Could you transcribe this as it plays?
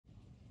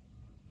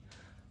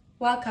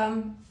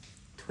Welcome,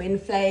 Twin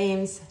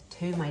Flames,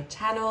 to my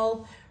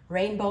channel,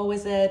 Rainbow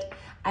Wizard.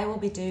 I will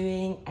be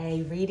doing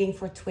a reading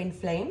for Twin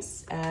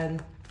Flames.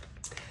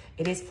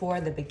 It is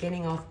for the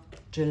beginning of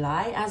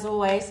July, as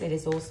always. It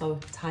is also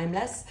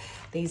timeless,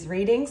 these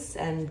readings,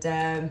 and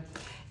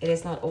it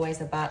is not always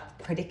about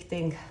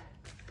predicting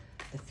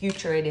the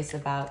future. It is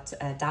about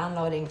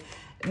downloading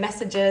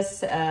messages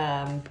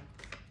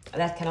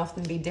that can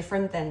often be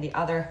different than the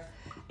other,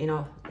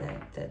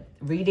 the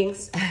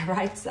readings,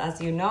 right, as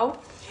you know.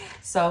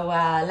 So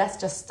let's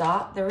just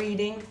start the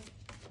reading.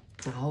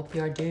 I hope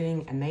you're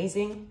doing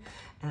amazing,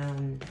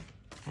 and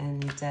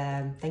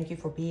thank you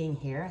for being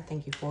here.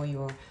 Thank you for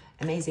your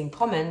amazing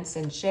comments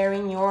and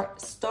sharing your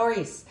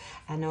stories.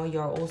 I know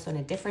you're also in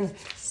a different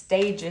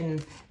stage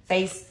and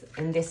phase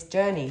in this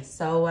journey,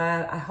 so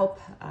I hope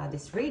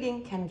this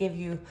reading can give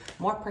you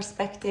more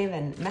perspective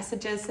and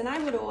messages. And I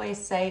would always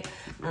say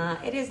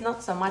it is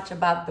not so much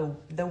about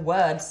the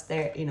words.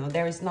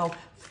 There's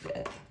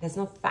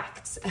no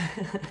facts.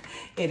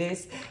 It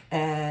is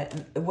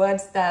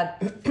words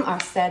that are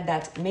said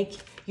that make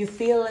you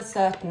feel a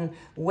certain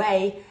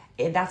way.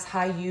 That's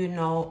how you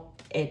know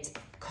it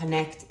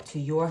connect to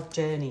your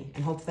journey,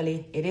 and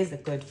hopefully it is a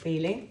good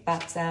feeling.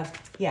 But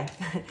yeah,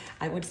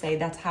 I would say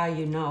that's how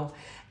you know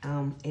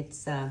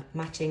it's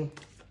matching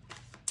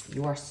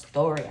your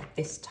story at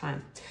this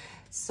time.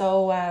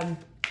 So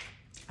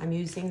I'm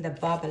using the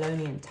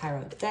Babylonian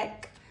tarot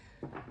deck,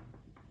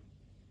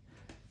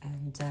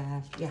 and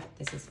yeah,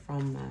 this is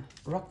from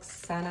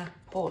Roxana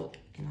Paul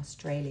in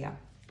Australia.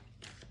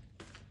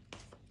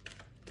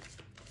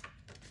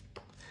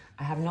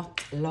 I have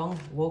not long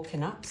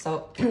woken up,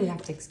 so you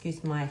have to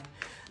excuse my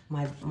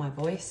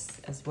voice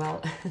as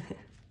well.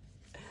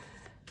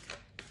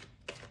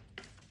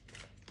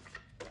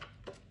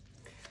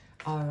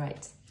 All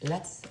right,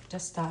 let's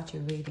just start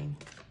your reading,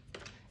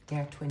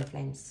 dear Twin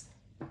Flames.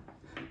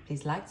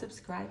 Please like,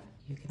 subscribe.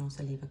 You can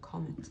also leave a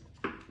comment.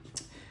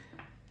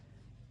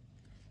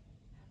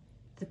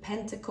 The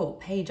Pentacle,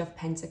 Page of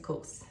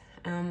Pentacles.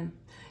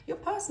 Your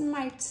person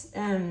might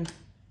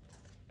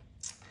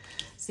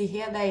see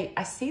here,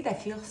 I see they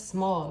feel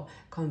small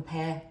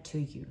compared to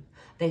you.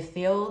 They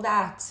feel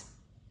that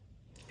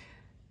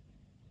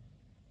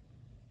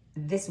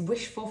this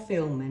wish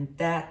fulfillment,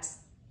 that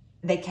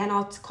they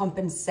cannot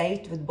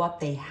compensate with what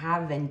they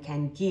have and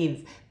can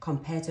give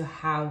compared to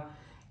how,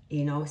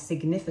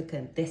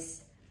 significant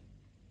this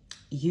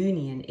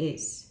union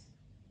is.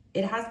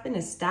 It has been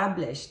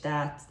established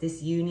that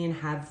this union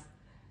have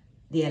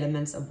the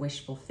elements of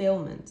wish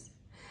fulfillment.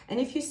 And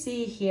if you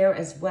see here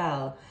as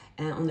well,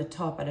 on the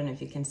top, I don't know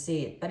if you can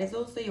see it, but it's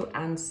also your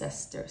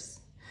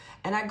ancestors.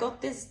 And I got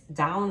this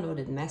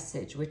downloaded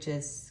message, which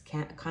is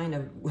kind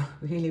of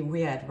really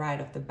weird right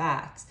off the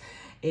bat.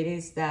 It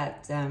is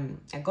that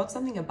I got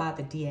something about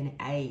the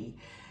DNA.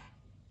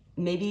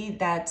 Maybe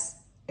that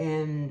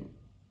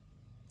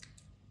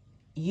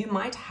you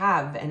might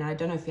have, and I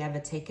don't know if you ever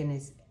taken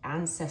his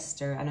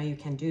ancestor. I know you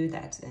can do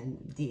that,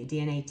 and the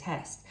DNA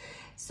test.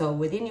 So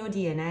within your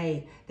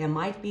DNA, there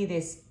might be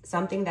this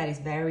something that is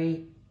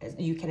very,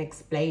 you can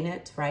explain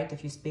it, right,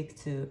 if you speak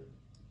to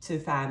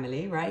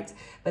family, right?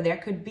 But there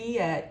could be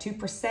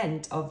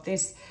 2% of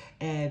this.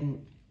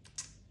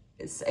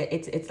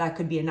 It's like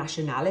could be a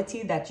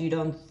nationality that you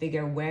don't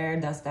figure where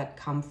does that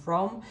come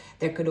from.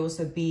 There could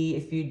also be,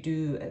 if you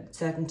do a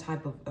certain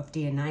type of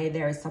DNA,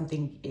 there is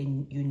something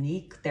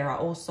unique. There are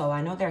also,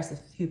 I know there's a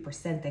few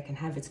percent that can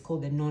have, it's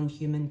called the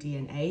non-human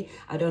DNA.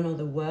 I don't know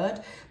the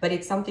word, but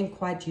it's something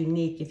quite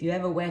unique. If you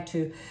ever were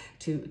to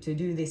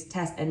do this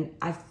test, and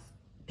I'm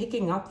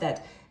picking up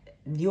that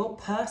your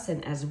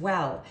person as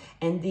well,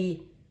 and the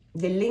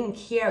link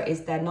here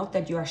is that not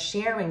that you are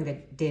sharing the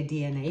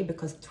DNA,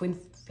 because twin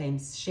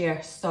flames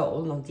share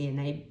soul, not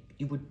DNA.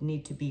 You would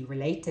need to be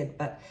related,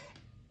 but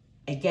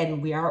again,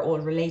 we are all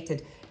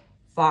related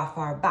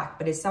far back.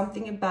 But it's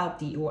something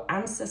about your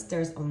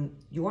ancestors on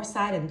your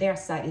side and their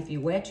side. If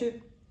you were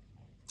to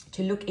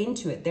look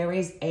into it, there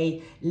is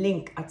a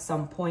link at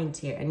some point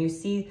here, and you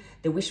see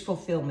the wish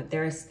fulfillment.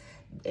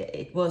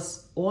 It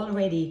was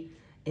already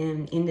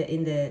in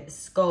the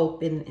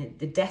scope, in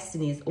the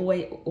destiny is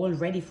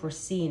already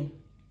foreseen,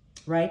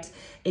 right?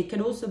 It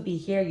could also be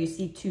here, you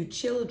see two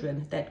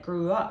children that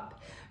grew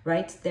up,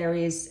 right? There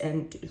is,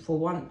 and for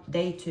one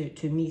day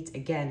to meet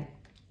again.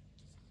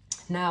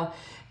 Now,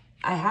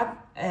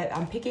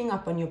 I'm picking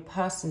up on your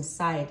person's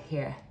side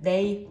here.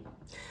 They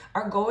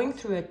are going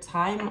through a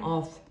time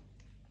of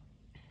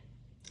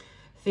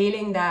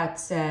feeling that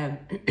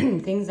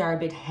things are a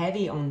bit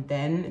heavy on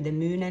them. The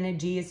moon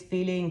energy is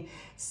feeling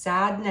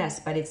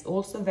sadness, but it's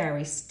also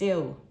very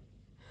still.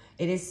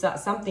 It is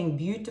something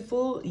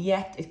beautiful,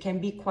 yet it can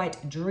be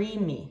quite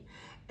dreamy,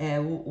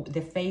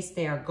 the phase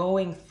they are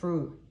going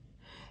through.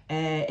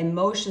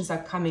 Emotions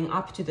are coming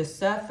up to the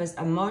surface,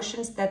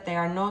 emotions that they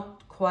are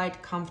not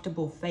quite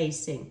comfortable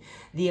facing.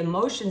 The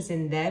emotions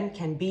in them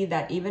can be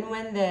that even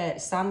when the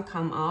sun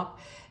come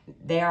up,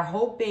 they are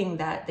hoping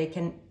that they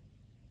can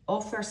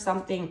offer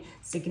something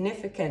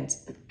significant,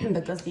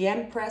 because the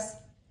Empress,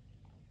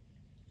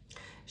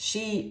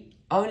 she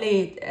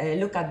only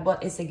look at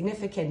what is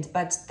significant,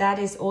 but that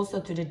is also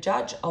to the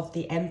judge of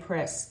the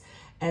Empress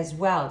as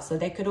well. So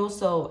they could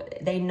also,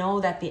 they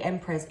know that the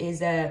Empress is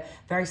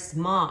very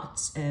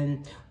smart.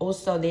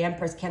 Also, the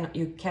Empress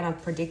you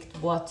cannot predict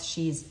what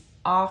she's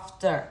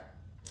after.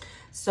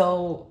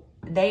 So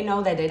they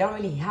know that they don't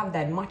really have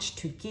that much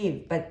to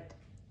give, but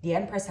the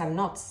Empress have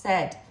not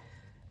said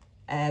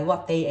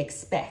what they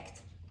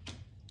expect.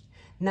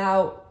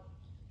 Now,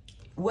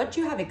 what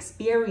you have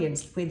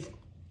experienced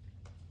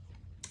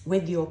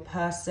with your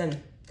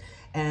person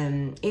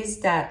is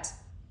that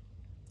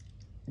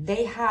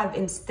they have,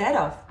 instead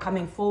of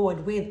coming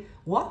forward with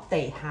what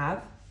they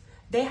have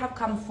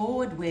come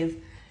forward with,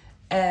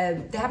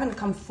 they haven't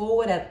come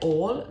forward at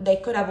all. They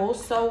could have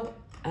also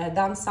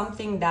done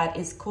something that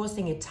is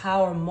causing a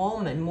tower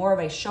moment, more of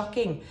a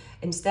shocking,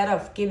 instead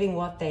of giving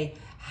what they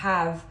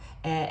have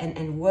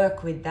and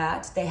work with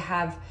that, they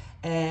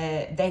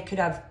could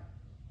have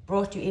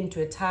brought you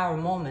into a tower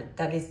moment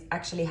that is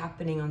actually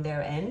happening on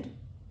their end.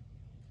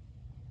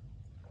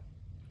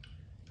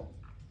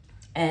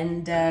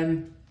 And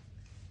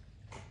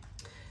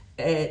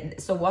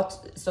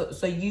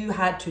so you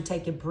had to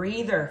take a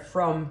breather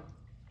from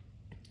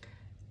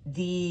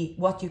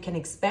what you can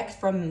expect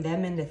from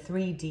them in the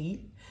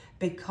 3D,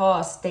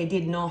 because they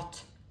didn't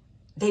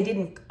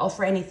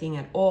offer anything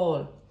at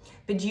all.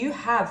 But you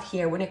have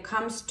here, when it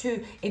comes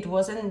to, it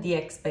wasn't the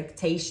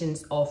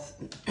expectations of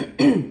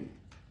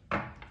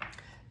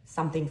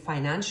something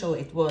financial,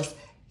 it was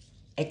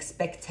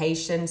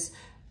expectations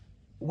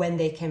when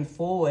they came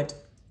forward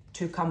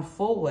to come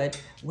forward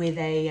with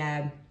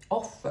a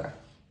offer.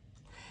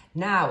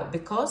 Now,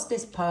 because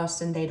this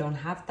person, they don't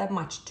have that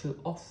much to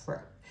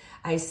offer,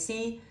 I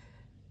see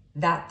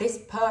that this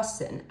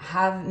person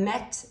have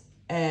met,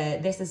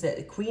 this is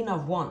a Queen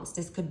of Wands.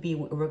 This could be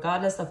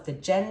regardless of the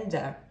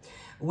gender,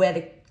 where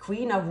the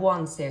Queen of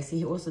Wands there,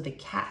 see also the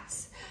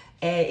cats.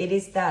 It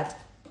is that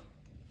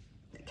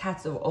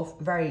cats are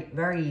very,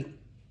 very,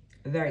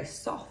 very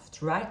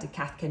soft, right? The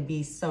cat can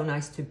be so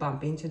nice to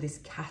bump into this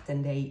cat,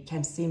 and they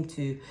can seem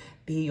to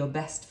be your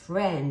best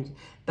friend,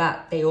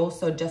 but they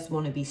also just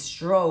want to be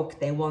stroked.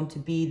 They want to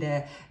be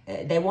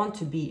they want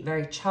to be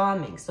very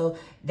charming. So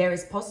there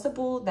is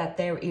possible that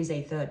there is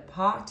a third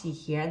party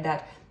here,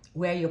 that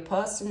where your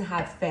person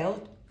have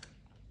felt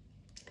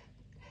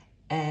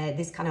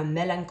this kind of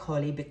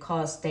melancholy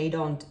because they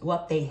don't,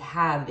 what they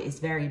have is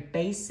very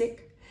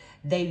basic.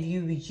 They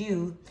view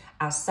you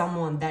as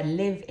someone that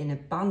live in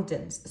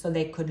abundance. So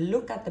they could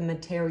look at the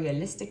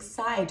materialistic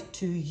side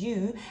to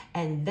you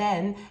and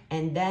then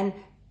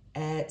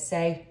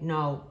say,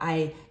 no,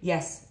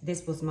 yes,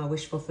 this was my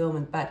wish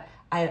fulfillment, but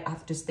I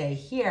have to stay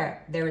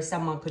here. There is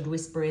someone could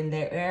whisper in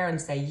their ear and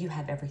say, you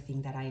have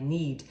everything that I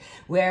need.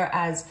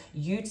 Whereas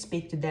you'd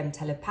speak to them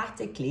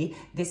telepathically,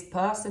 this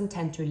person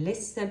tend to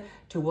listen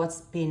to what's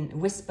been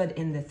whispered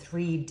in the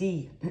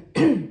 3D.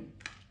 And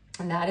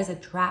that is a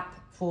trap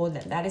for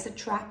them. That is a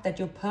trap that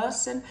your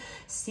person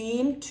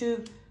seem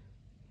to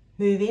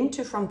move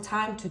into from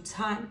time to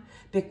time,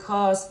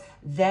 because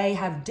they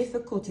have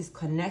difficulties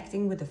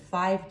connecting with the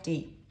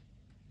 5D.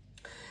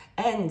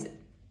 And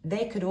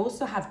they could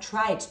also have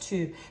tried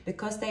to,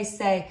 because they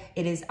say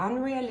it is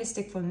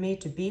unrealistic for me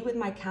to be with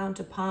my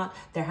counterpart.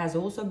 There has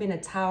also been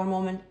a tower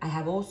moment. I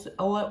have also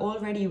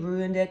already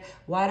ruined it.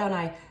 Why don't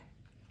I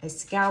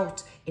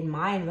scout in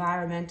my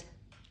environment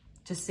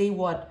to see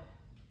what,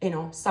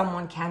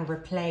 someone can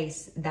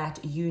replace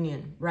that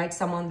union, right?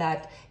 Someone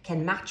that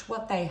can match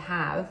what they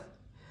have,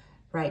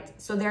 right?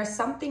 So there's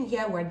something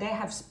here where they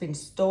have been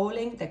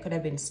stalling. They could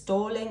have been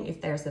stalling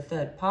if there's a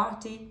third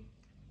party.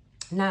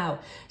 Now,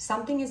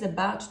 something is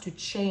about to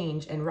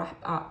change and wrap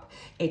up.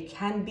 It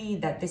can be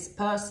that this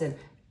person,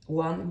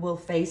 one, will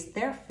face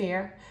their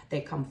fear.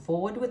 They come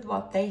forward with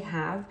what they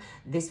have.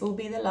 This will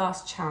be the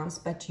last chance,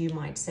 but you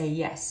might say,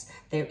 yes,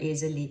 there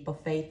is a leap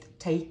of faith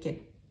taken.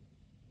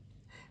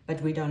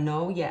 But we don't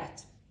know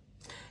yet.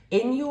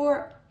 In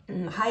your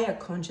higher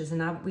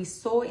consciousness, we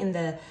saw in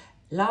the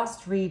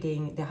last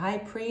reading, the High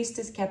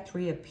Priestess kept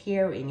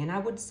reappearing. And I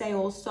would say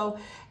also,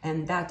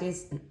 and that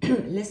is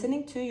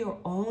listening to your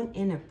own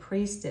inner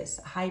priestess,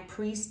 High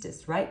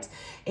Priestess, right?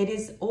 It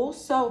is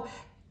also,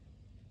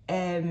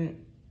 it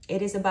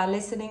is about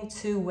listening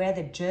to where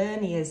the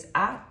journey is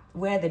at.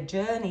 Where the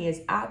journey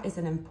is at is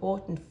an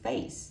important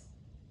phase.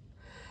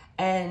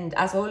 And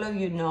as all of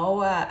you know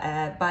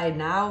by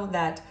now,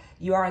 that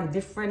you are in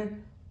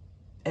different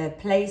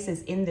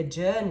places in the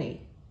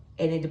journey.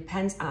 And it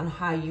depends on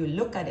how you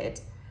look at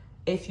it.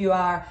 If you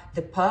are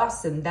the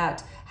person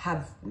that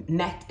have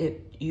met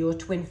your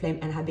twin flame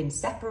and have been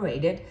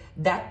separated,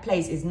 that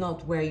place is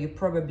not where you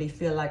probably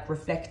feel like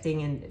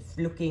reflecting and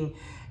looking.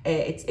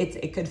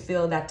 It could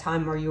feel that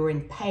time where you're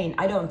in pain.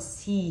 I don't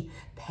see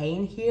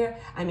pain here.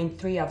 I mean,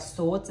 3 of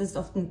Swords is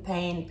often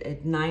pain,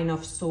 9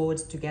 of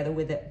Swords together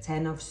with the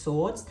 10 of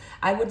Swords.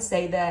 I would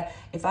say that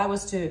if I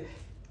was to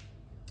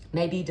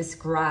maybe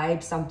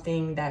describe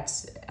something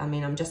that's,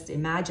 I'm just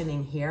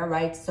imagining here,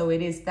 right? So it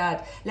is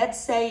that,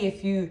 let's say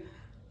if you,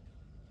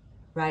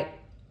 right,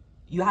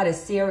 you had a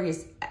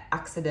serious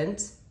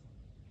accident,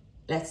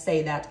 let's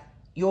say that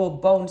your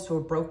bones were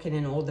broken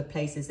in all the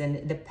places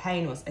and the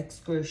pain was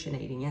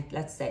excruciating,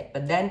 let's say.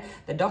 But then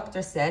the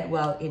doctor said,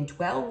 well, in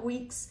 12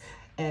 weeks,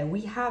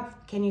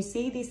 can you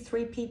see these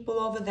 3 people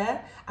over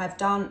there? I've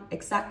done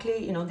exactly,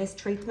 you know, this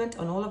treatment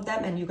on all of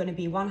them, and you're going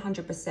to be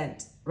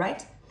 100%,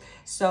 right?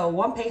 So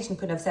one patient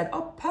could have said,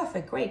 oh,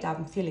 perfect, great.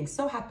 I'm feeling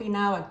so happy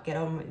now. I get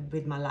on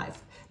with my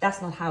life.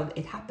 That's not how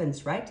it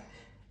happens, right?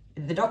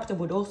 The doctor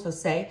would also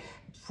say,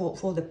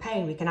 for the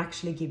pain, we can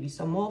actually give you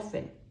some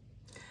morphine.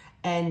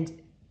 And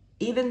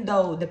even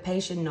though the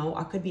patient know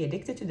I could be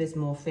addicted to this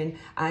morphine,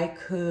 I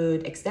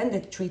could extend the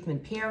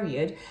treatment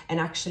period, and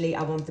actually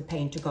I want the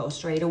pain to go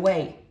straight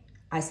away.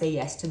 I say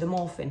yes to the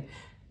morphine,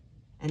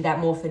 and that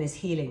morphine is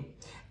healing.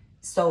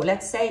 So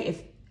let's say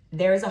if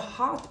there is a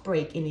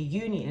heartbreak in a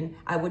union,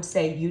 I would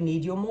say you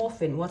need your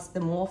morphine. What's the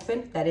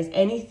morphine? That is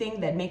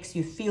anything that makes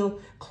you feel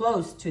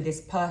close to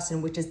this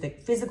person, which is the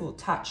physical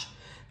touch,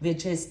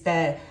 which is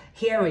the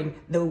hearing,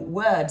 the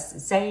words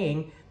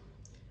saying,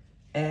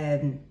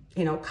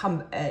 you know,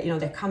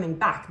 they're coming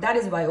back. That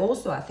is why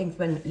also I think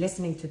when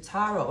listening to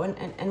tarot,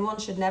 and one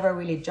should never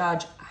really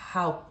judge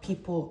how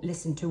people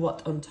listen to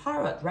what on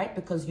tarot, right?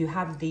 Because you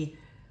have the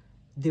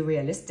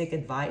realistic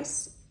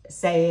advice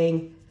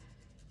saying,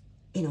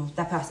 you know,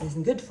 that person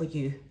isn't good for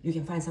you. You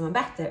can find someone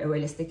better, a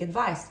realistic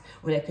advice.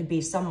 Or there could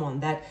be someone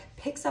that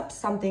picks up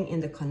something in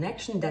the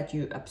connection that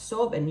you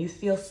absorb and you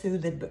feel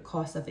soothed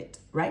because of it,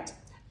 right?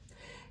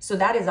 So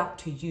that is up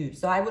to you.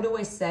 So I would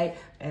always say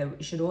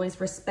you should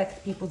always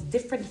respect people's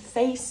different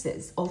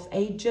phases of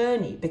a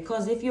journey,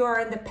 because if you are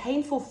in the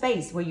painful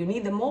phase where you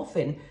need the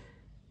morphine,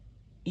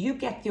 you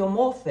get your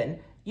morphine,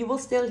 you will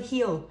still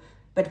heal.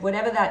 But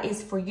whatever that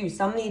is for you,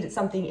 some need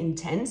something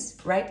intense,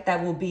 right?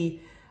 That will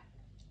be,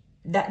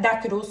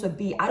 that could also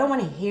be, I don't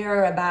want to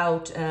hear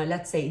about,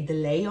 let's say,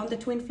 delay on the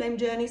twin flame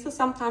journey. So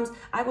sometimes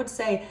I would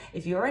say,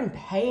 if you're in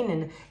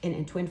pain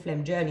in twin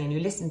flame journey and you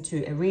listen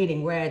to a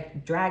reading where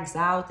it drags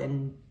out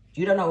and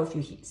you don't know if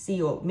you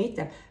see or meet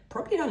them,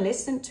 probably don't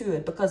listen to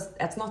it, because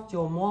that's not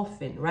your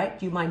morphine,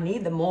 right? You might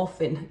need the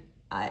morphine,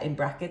 in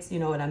brackets, you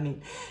know what I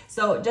mean?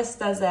 So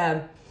just as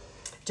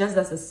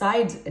a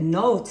side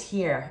note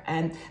here,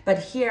 but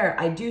here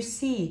I do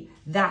see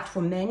that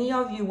for many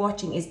of you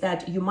watching is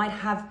that you might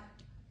have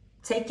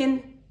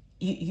taken,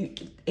 you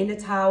in the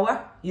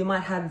tower, you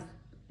might have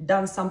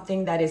done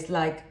something that is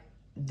like,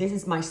 this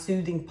is my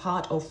soothing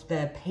part of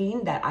the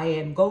pain that I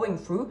am going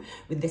through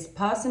with this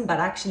person, but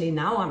actually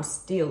now I'm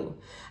still,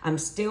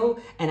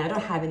 and I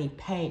don't have any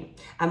pain.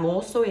 I'm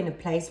also in a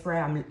place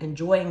where I'm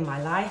enjoying my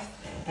life,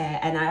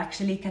 and I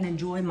actually can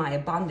enjoy my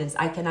abundance.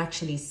 I can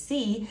actually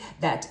see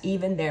that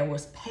even there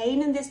was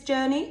pain in this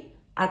journey,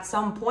 at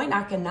some point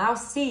I can now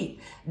see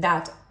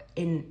that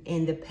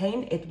in the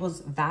pain, it was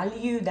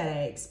value that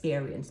I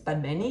experienced, but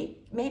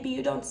maybe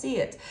you don't see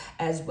it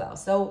as well.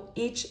 So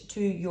each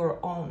to your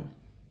own.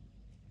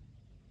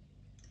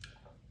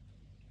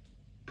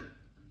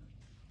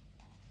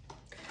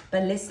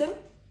 But listen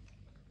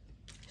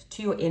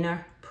to your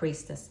inner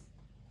priestess,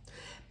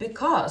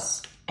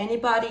 because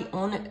anybody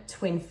on a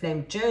twin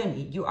flame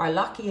journey, you are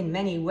lucky in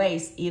many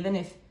ways, even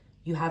if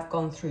you have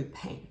gone through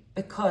pain,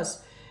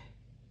 because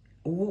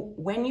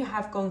when you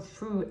have gone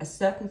through a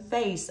certain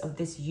phase of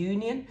this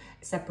union,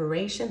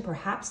 separation,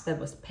 perhaps that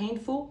was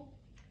painful,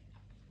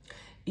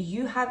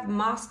 you have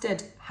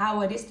mastered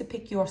how it is to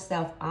pick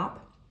yourself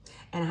up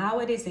and how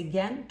it is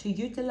again to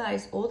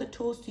utilize all the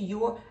tools to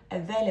your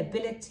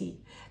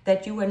availability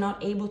that you were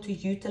not able to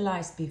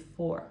utilize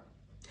before.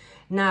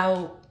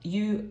 Now,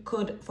 you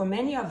could, for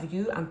many of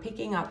you, I'm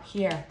picking up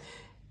here,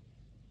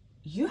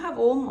 you have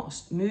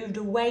almost moved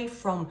away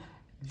from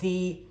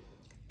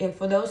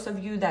for those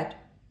of you that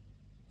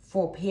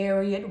for a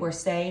period were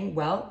saying,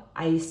 well,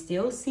 I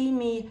still see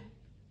me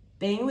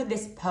being with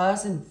this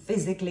person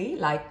physically,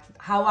 like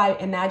how I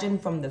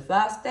imagined from the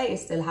first day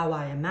is still how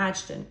I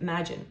imagine.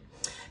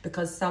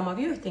 Because some of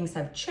you, things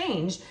have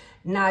changed.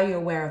 Now you're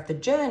aware of the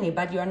journey,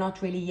 but you're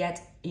not really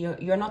yet,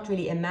 you're not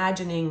really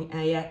imagining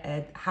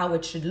how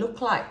it should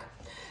look like.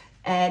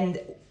 And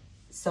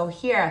so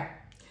here,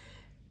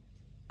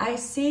 I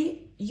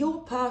see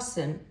your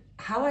person,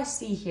 how I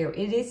see here,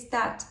 it is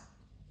that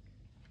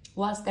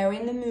whilst they're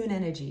in the moon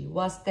energy,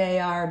 whilst they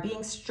are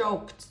being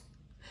stroked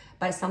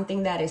by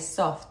something that is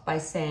soft, by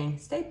saying,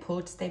 stay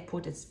put,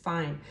 it's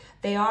fine.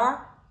 They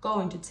are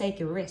going to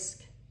take a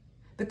risk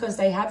because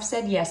they have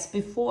said yes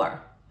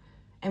before.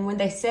 And when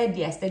they said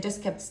yes, they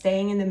just kept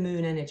staying in the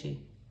moon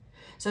energy.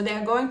 So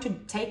they're going to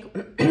take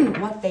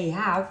what they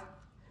have,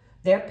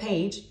 their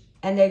page,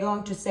 and they're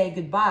going to say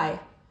goodbye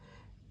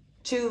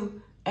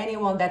to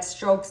anyone that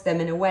strokes them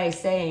in a way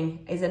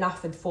saying is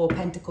enough with 4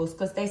 pentacles,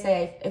 because they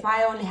say, if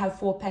I only have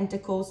 4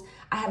 pentacles,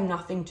 I have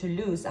nothing to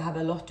lose. I have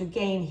a lot to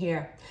gain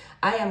here.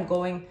 I am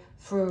going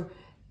through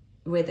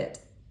with it.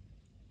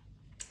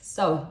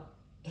 So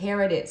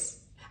here it is.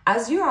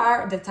 As you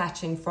are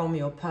detaching from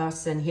your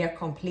person here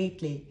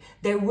completely,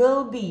 there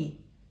will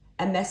be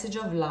a message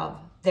of love.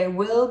 There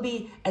will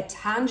be a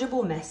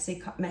tangible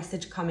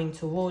message coming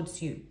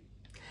towards you.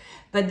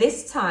 But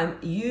this time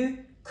you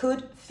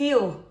could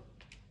feel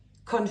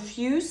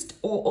confused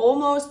or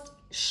almost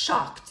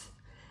shocked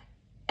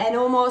and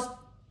almost,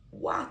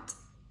 what?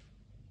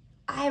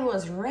 I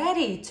was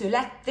ready to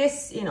let this,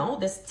 you know,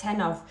 the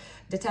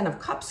 10 of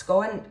cups go.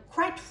 And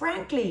quite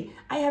frankly,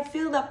 I have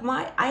filled up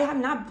I have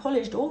now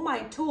polished all my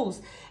tools.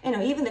 You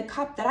know, even the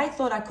cup that I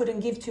thought I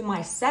couldn't give to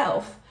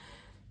myself,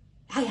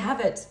 I have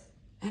it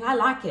and I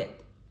like it.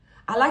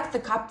 I like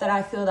the cup that I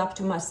filled up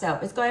to myself.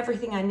 It's got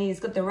everything I need.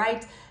 It's got the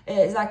right,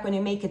 it's like when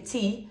you make a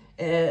tea,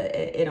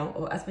 you know,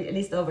 or at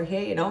least over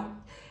here, you know,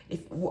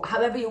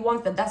 however you want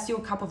that, that's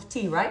your cup of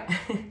tea, right?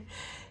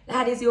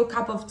 That is your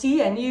cup of tea,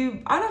 and you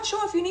are not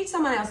sure if you need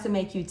someone else to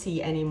make you tea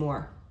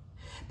anymore.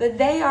 But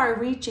they are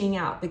reaching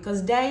out because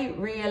they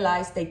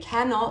realize they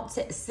cannot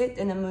sit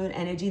in the moon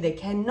energy. They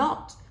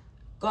cannot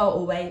go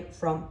away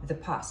from the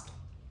past.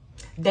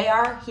 They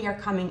are here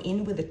coming in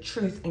with the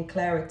truth and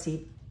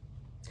clarity.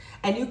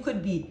 And you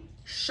could be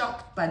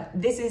shocked, but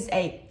this is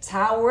a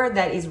tower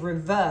that is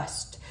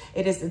reversed.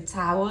 It is a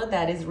tower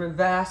that is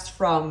reversed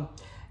from,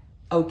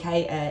 okay,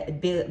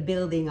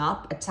 building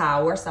up a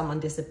tower. Someone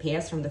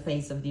disappears from the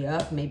face of the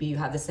earth. Maybe you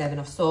have the 7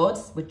 of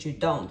Swords, which you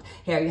don't.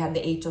 Here you have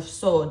the 8 of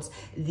Swords,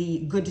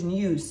 the good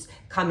news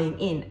coming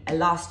in, a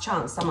last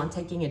chance, someone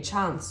taking a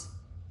chance,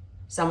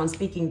 someone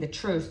speaking the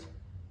truth.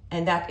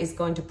 And that is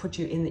going to put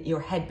you in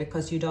your head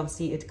because you don't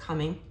see it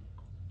coming.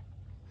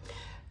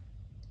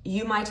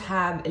 You might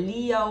have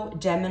Leo,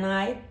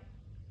 Gemini,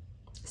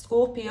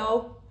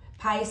 Scorpio,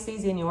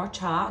 Pisces in your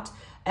chart.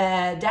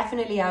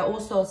 Definitely, I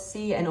also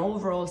see an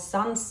overall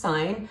sun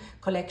sign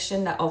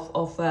collection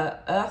of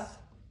Earth.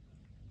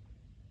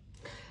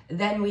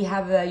 Then we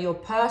have your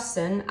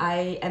person.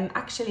 I am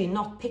actually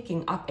not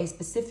picking up a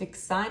specific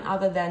sign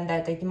other than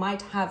that they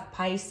might have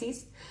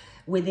Pisces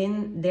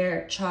within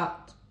their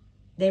chart.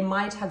 They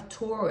might have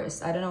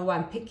Taurus. I don't know why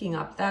I'm picking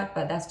up that,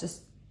 but that's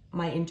just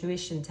my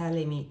intuition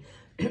telling me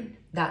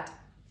that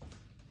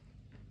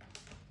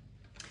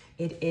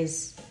it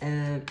is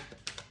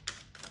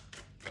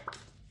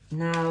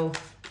now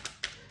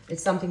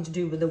it's something to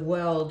do with the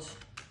world.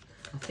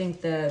 I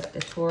think the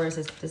Taurus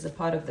is a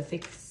part of the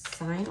fixed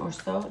sign or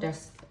so.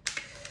 There's,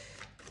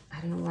 I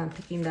don't know why I'm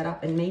picking that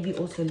up, and maybe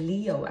also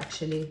Leo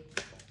actually.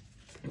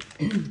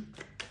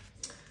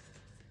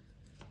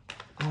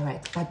 All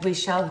right, but we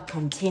shall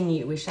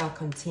continue. We shall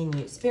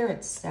continue.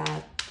 Spirits,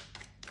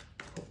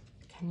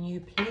 can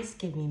you please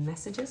give me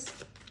messages?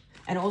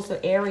 And also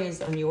Aries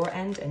on your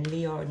end and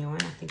Leo on your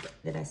end. I think,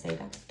 did I say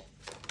that?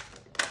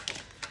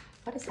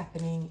 What is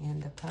happening in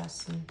the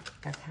person,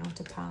 their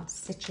counterparts,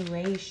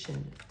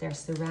 situation, their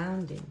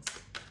surroundings?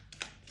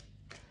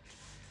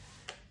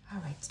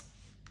 All right.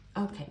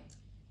 Okay.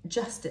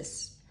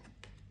 Justice.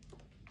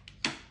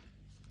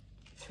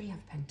 3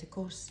 of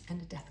Pentacles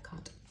and a Death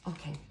card.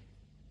 Okay.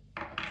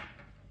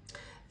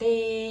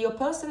 Your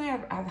person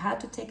have had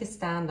to take a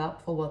stand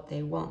up for what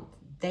they want.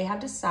 They have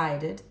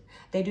decided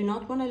they do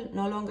not want to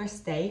no longer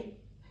stay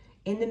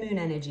in the moon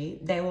energy.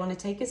 They want to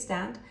take a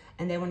stand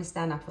and they want to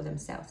stand up for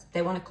themselves.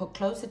 They want to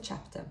close a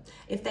chapter.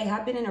 If they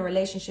have been in a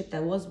relationship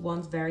that was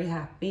once very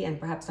happy and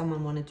perhaps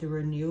someone wanted to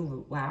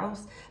renew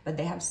vows, but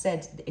they have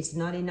said it's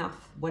not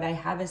enough. What I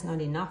have is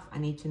not enough. I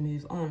need to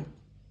move on.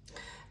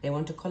 They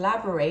want to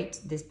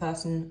collaborate. This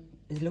person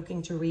is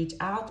looking to reach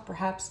out.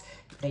 Perhaps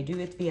they do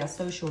it via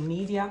social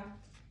media.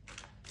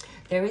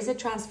 There is a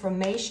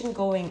transformation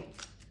going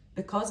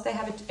because they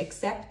have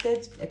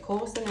accepted a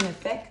cause and an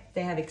effect.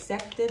 They have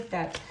accepted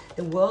that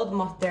their world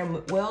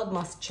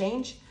must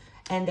change,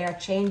 and they're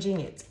changing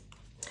it.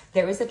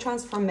 There is a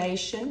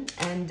transformation,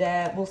 and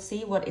we'll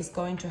see what is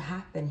going to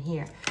happen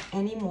here.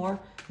 Any more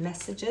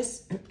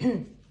messages?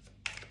 Any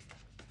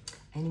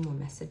more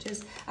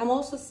messages? I'm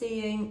also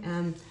seeing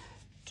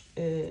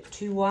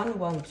 2 1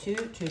 1 2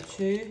 2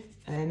 2.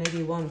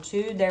 Maybe 1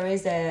 2. There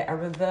is a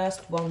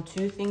reversed 1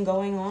 2 thing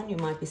going on. You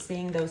might be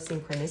seeing those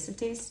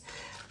synchronicities.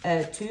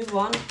 2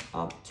 1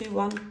 2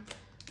 1.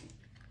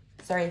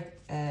 Sorry,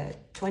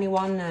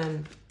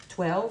 21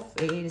 12.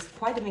 It is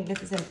quite a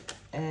magnificent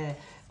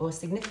or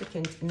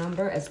significant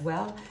number as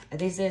well.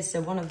 This is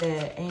one of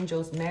the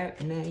angels,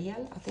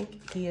 Mariel. I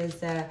think he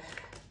is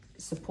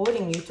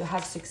supporting you to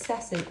have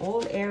success in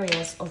all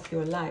areas of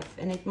your life,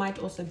 and it might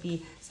also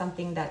be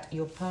something that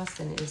your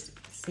person is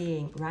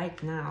seeing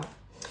right now.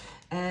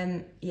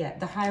 Yeah,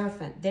 the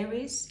Hierophant. There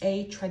is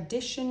a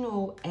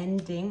traditional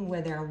ending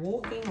where they're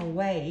walking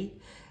away.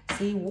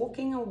 See,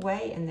 walking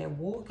away, and they're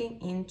walking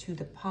into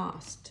the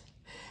past.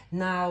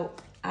 Now,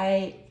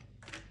 okay,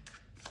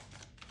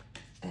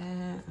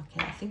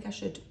 I think I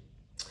should,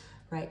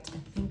 right, I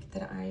think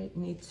that I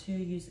need to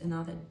use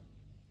another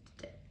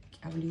deck.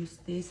 I will use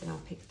this and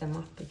I'll pick them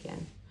up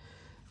again.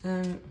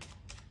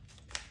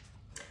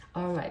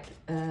 All right,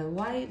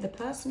 why the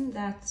person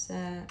that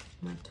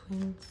my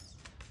twins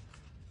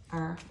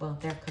are, well,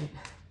 I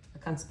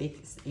can't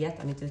speak yet.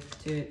 I need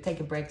to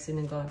take a break soon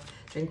and go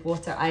drink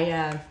water.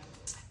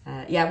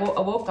 Yeah,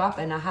 I woke up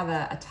and I have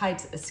a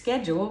tight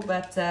schedule,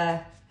 but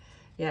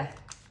yeah,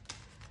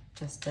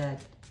 just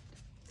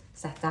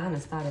sat down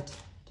and started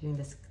doing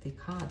the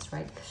cards,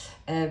 right?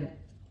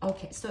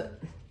 Okay, so,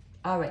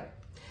 all right.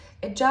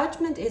 A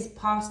judgment is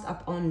passed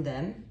upon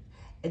them.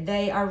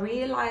 They are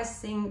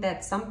realizing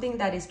that something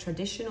that is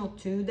traditional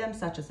to them,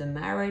 such as a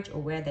marriage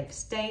or where they've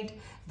stayed,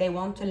 they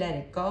want to let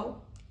it go.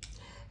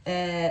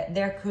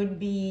 There could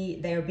be,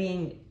 they're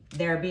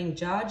being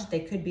judged.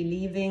 They could be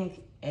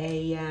leaving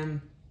a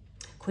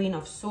Queen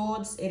of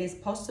Swords. It is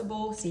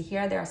possible. See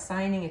here, they are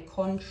signing a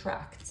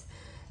contract.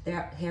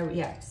 They're here,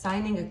 yeah,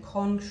 signing a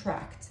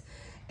contract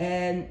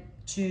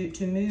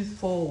to move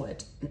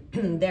forward.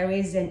 There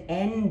is an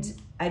end.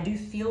 I do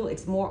feel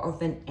it's more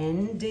of an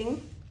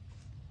ending.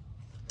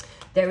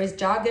 There is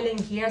juggling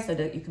here, so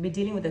that you could be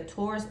dealing with a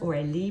Taurus or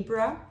a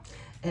Libra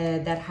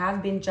that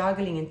have been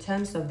juggling in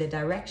terms of the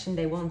direction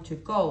they want to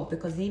go,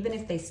 because even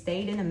if they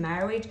stayed in a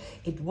marriage,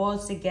 it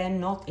was again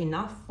not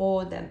enough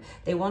for them.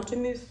 They want to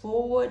move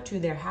forward to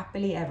their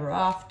happily ever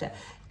after.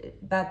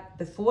 But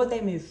before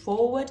they move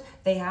forward,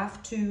 they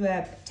have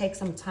to take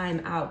some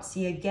time out.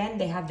 See, again,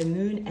 they have the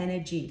moon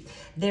energy.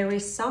 There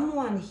is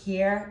someone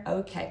here.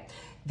 Okay,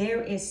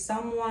 there is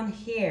someone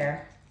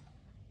here.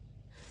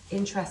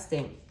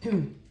 Interesting.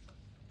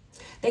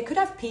 They could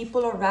have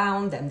people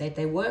around them that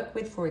they work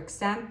with, for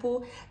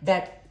example,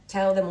 that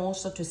tell them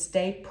also to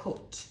stay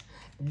put.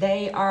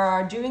 They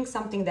are doing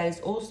something that is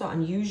also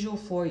unusual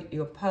for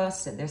your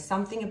person. There's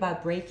something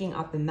about breaking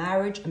up a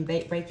marriage and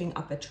breaking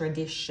up a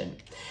tradition.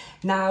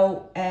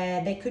 Now,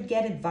 they could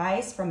get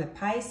advice from a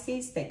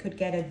Pisces. They could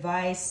get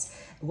advice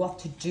what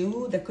to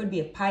do. There could be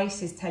a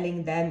Pisces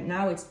telling them,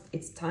 now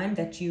it's time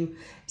that you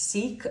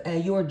seek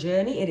your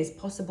journey. It is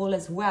possible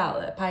as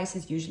well.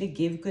 Pisces usually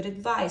give good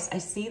advice. I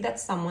see that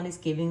someone is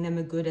giving them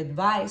a good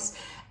advice.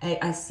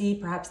 I see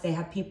perhaps they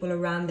have people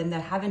around them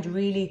that haven't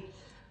really,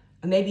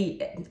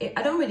 maybe,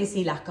 I don't really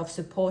see lack of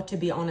support, to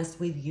be honest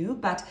with you,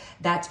 but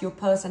that your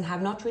person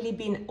have not really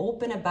been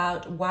open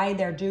about why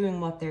they're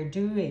doing what they're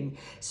doing.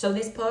 So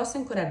this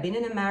person could have been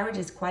in a marriage,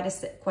 it's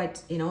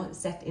quite you know,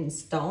 set in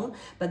stone,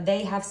 but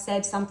they have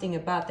said something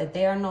about that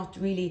they are not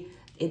really,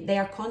 they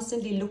are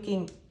constantly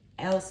looking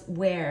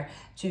elsewhere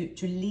to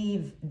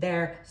leave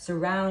their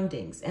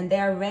surroundings, and they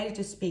are ready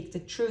to speak the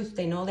truth.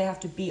 They know they have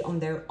to be on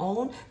their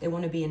own. They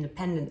want to be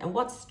independent, and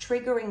what's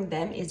triggering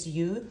them is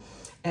you.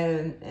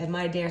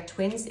 My dear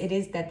twins, it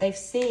is that they've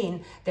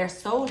seen, their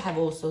soul have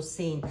also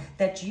seen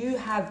that you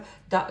have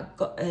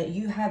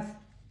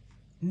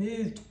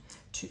moved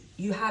to,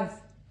 you have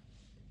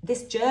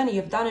this journey,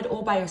 you've done it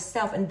all by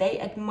yourself, and they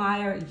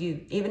admire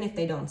you, even if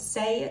they don't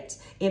say it,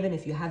 even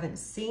if you haven't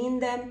seen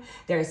them.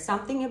 There is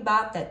something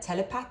about that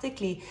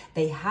telepathically,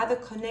 they have a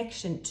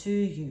connection to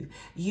you.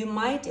 You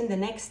might in the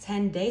next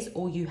 10 days,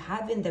 or you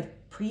have in the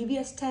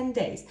previous 10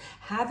 days,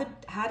 had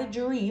a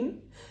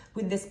dream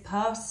with this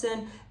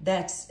person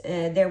that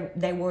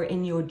they were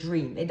in your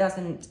dream. It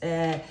doesn't,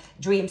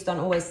 dreams don't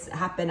always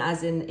happen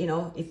as in, you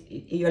know, if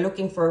you're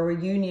looking for a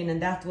reunion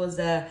and that was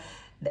an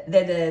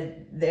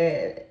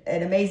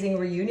amazing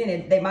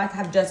reunion, they might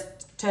have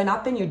just turned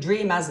up in your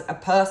dream as a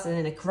person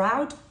in a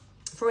crowd,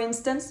 for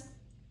instance,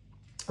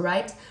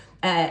 right?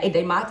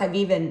 They might have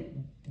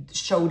even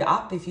showed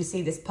up if you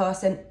see this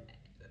person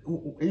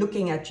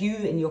looking at you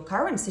in your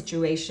current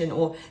situation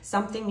or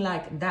something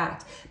like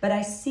that. But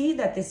I see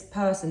that this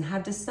person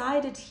have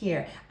decided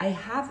here, I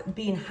have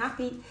been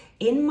happy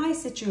in my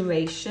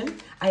situation.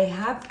 I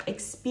have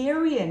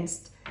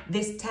experienced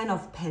this 10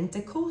 of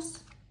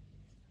Pentacles,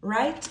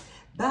 right?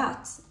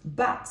 But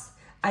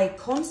I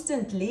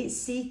constantly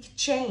seek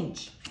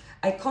change.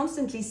 I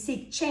constantly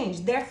seek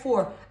change.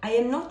 Therefore, I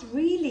am not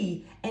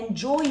really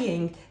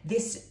enjoying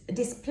this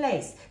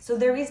place. So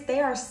they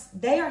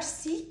are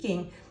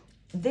seeking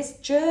this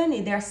journey.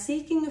 They are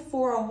seeking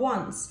for a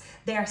once.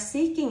 They are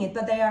seeking it,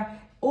 but they are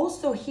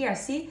also here.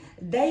 See,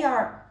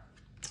 there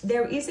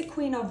is a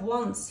Queen of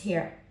Wands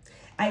here.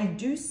 I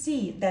do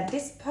see that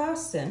this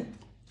person,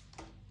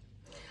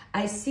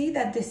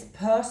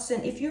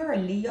 if you're a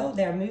Leo,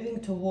 they're moving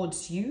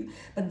towards you,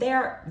 but they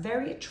are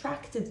very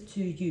attracted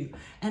to you.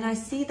 And I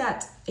see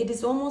that it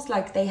is almost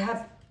like they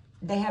have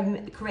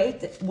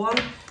created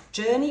one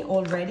journey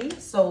already.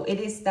 So it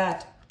is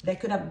that they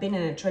could have been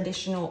in a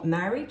traditional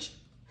marriage,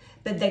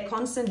 but they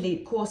constantly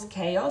cause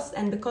chaos.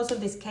 And because of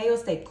this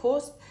chaos they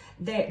caused,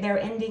 they're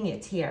ending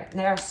it here.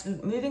 They are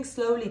moving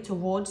slowly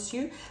towards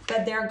you,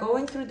 but they're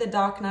going through the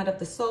dark night of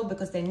the soul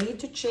because they need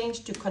to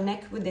change to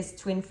connect with this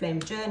twin flame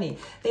journey.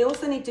 They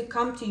also need to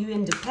come to you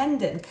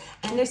independent.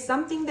 And there's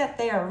something that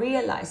they are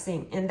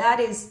realizing, and that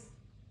is,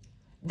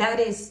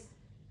 it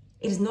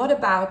is not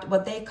about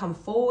what they come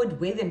forward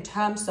with in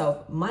terms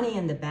of money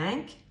in the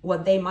bank,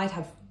 what they might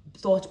have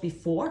thought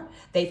before.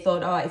 They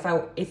thought, oh,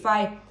 if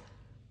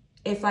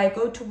I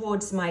go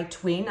towards my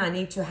twin, I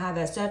need to have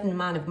a certain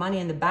amount of money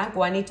in the bank,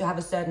 or I need to have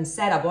a certain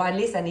setup, or at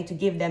least I need to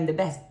give them the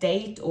best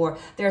date, or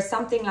there's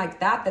something like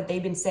that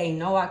they've been saying,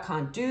 no, I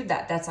can't do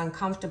that. That's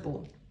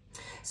uncomfortable.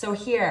 So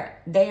here,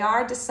 they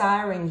are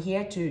desiring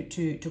here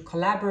to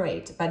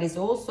collaborate, but it's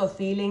also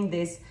feeling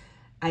this,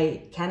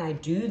 can I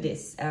do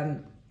this?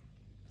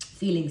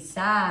 Feeling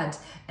sad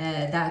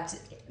that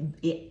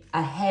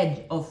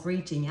ahead of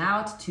reaching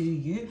out to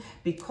you,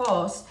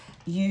 because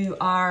you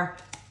are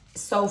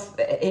so,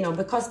 you know,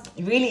 because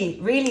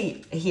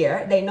really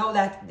here, they know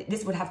that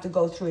this would have to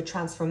go through a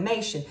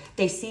transformation.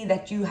 They see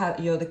that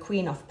you're the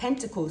Queen of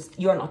Pentacles.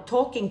 You're not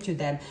talking to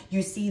them.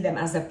 You see them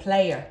as a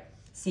player.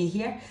 See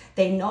here?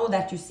 They know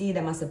that you see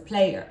them as a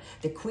player.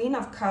 The Queen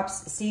of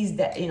Cups sees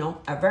that, you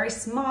know, are very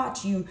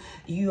smart. You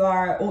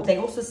are, or they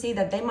also see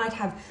that they might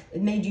have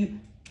made you,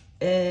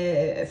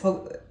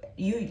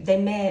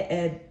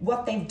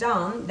 what they've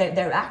done,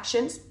 their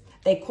actions,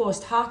 they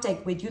caused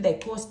heartache with you, they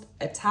caused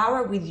a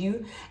tower with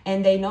you,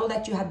 and they know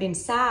that you have been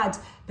sad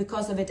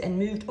because of it and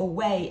moved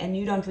away, and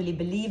you don't really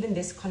believe in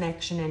this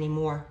connection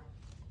anymore.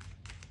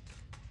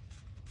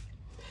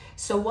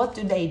 So what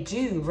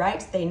do,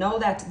 right? They know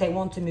that they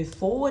want to move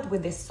forward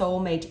with this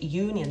soulmate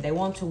union. They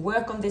want to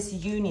work on this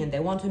union. They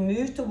want to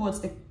move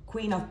towards the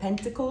Queen of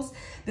Pentacles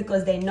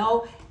because they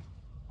know,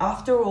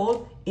 after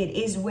all, it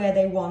is where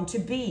they want to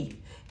be.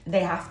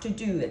 They have to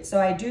do it. So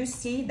I do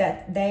see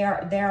that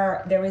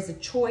there is a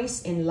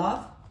choice in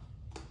love.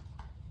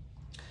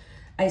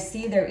 I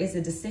see there is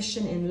a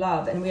decision in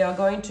love, and we are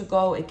going to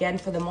go again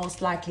for the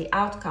most likely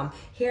outcome.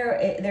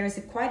 Here, there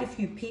is quite a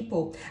few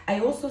people. I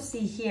also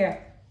see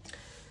here,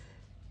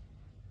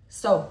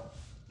 so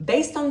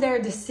based on their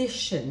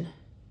decision,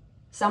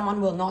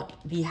 someone will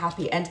not be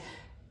happy. And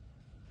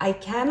I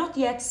cannot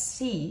yet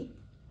see,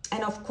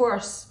 and of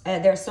course,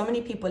 there are so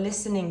many people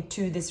listening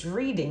to this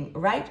reading,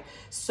 right?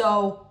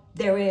 So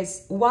there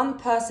is one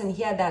person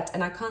here that,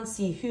 and I can't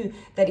see who,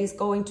 that is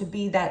going to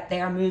be that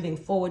they are moving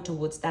forward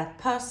towards that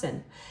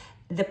person.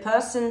 The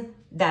person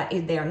that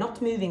they are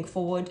not moving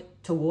forward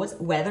towards,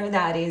 whether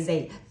that is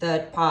a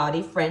third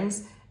party,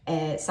 friends,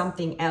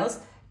 something else,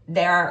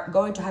 they are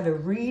going to have a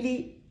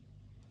really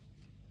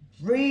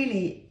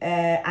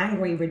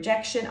angry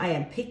rejection. I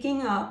am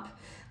picking up.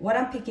 What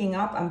I'm picking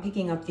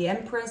up the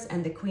Empress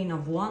and the Queen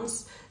of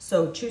Wands.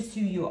 So choose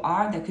who you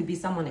are. There could be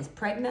someone is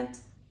pregnant.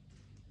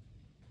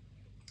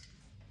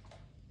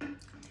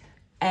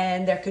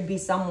 And there could be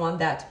someone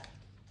that,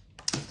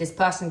 if this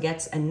person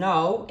gets a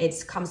no,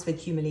 it comes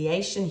with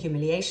humiliation.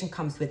 Humiliation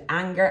comes with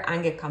anger.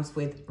 Anger comes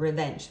with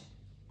revenge.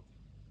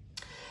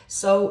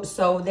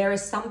 So there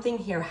is something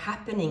here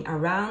happening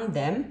around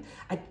them.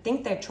 I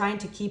think they're trying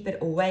to keep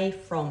it away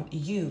from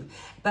you.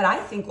 But I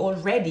think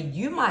already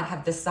you might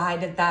have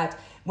decided that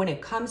when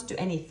it comes to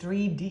any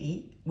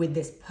 3D with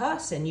this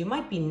person, you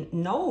might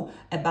know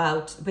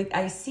about, but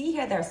I see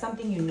here there's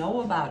something you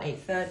know about a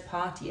third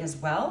party as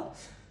well.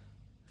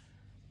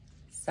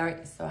 Sorry,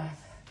 so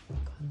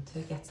I've gone to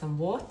get some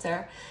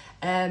water.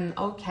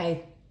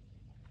 Okay.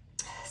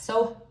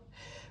 So,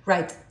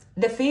 right.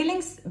 The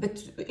feelings,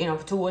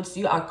 towards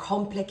you are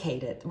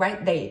complicated, right?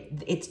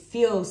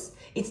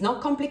 It's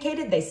not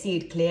complicated. They see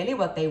it clearly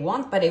what they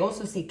want, but they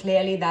also see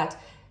clearly that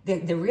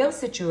the real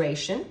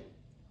situation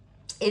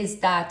is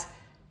that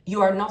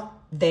you are not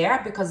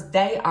there because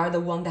they are the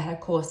one that have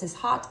caused this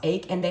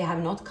heartache and they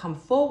have not come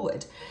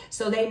forward.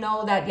 So they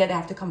know that, yeah, they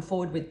have to come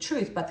forward with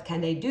truth, but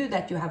can they do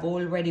that? You have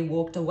already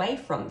walked away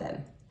from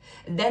them.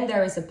 Then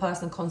there is a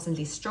person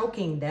constantly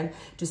stroking them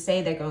to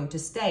say they're going to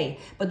stay.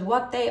 But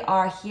what they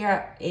are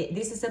here,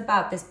 this is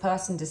about this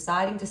person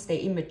deciding to stay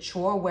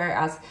immature,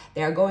 whereas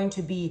they are going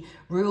to be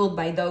ruled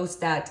by those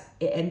that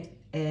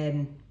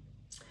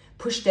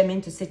push them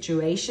into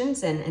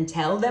situations and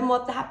tell them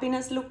what the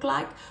happiness look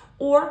like.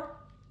 Or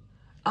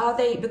are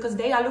they, because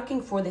they are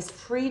looking for this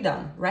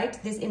freedom,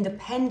 right? This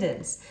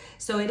independence.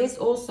 So it is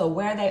also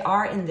where they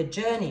are in the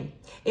journey.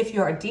 If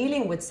you are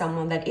dealing with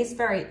someone that is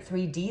very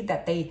 3D,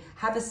 that they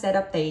have a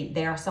setup,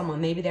 they are someone,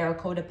 maybe they're a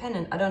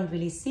codependent. I don't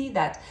really see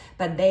that,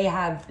 but they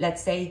have,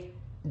 let's say,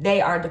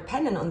 they are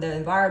dependent on the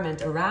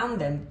environment around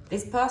them.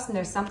 This person,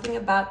 there's something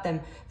about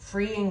them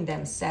freeing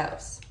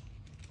themselves.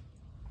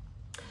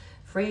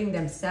 Freeing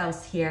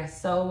themselves here.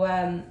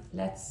 So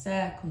let's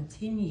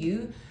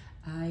continue.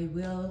 I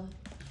will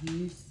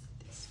use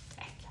this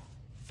deck.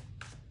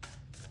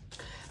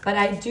 But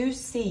I do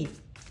see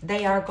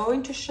they are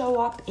going to show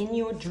up in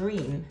your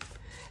dream.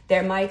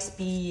 There might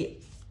be,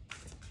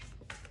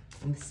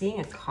 I'm seeing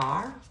a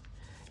car,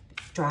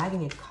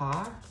 driving a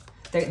car.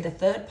 The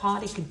third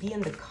party could be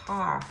in the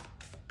car.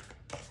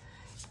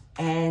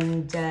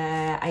 And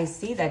I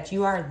see that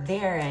you are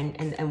there,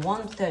 and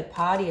one third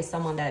party is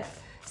someone that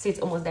sits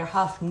almost there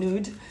half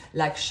nude,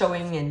 like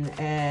showing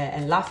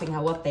and laughing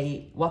at what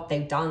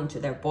they've done to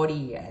their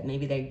body.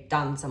 Maybe they've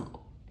done some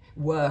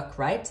work,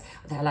 right?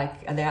 They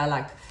are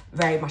like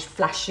very much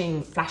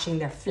flashing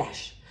their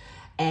flesh.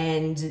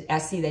 And I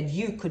see that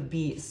you could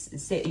be,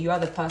 you are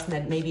the person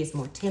that maybe is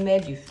more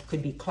timid. You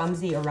could be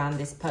clumsy around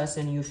this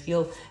person. You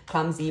feel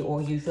clumsy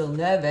or you feel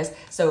nervous.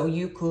 So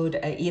you could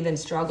even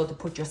struggle to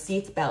put your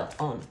seatbelt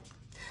on.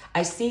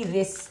 I see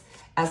this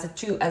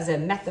as a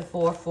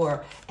metaphor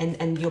for,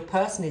 and your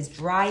person is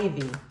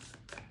driving,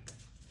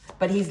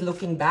 but he's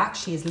looking back,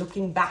 she is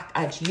looking back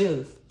at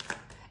you.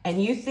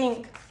 And you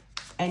think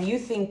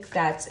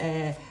that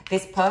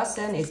this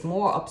person is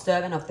more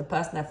observant of the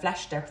person that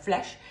flashed their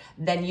flesh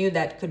than you,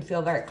 that could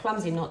feel very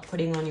clumsy not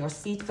putting on your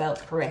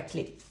seatbelt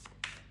correctly.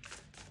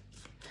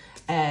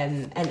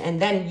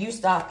 and then you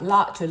start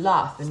to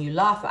laugh, and you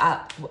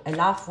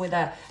laugh with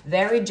a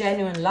very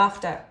genuine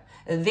laughter.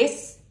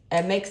 This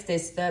makes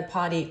this third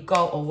party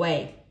go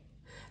away.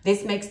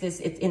 This makes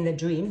this, it's in the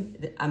dream,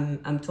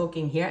 I'm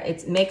talking here,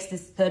 it makes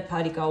this third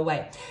party go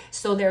away.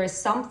 So there is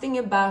something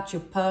about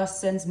your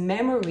person's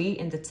memory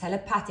in the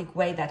telepathic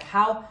way, that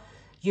how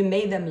you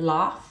made them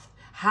laugh,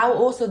 how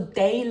also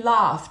they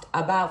laughed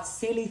about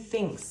silly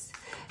things,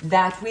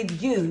 that with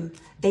you,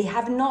 they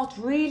have not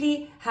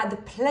really had the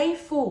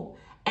playful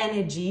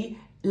energy,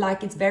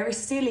 like it's very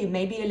silly,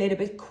 maybe a little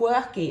bit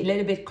quirky, a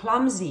little bit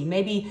clumsy,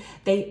 maybe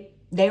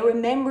they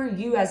remember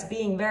you as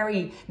being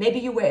very, maybe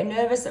you were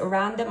nervous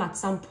around them at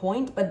some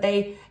point, but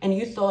and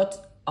you thought,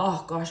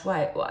 oh gosh,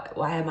 why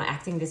am I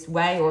acting this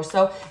way or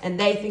so? And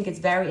they think it's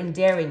very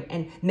endearing.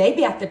 And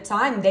maybe at the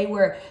time they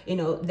were,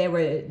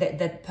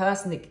 that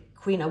person, the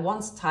Queen of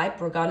Wands type,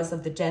 regardless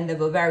of the gender,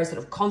 were very sort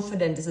of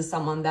confident. This is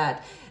someone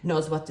that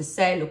knows what to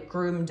say, look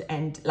groomed,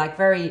 and like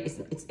very,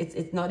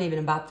 it's not even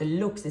about the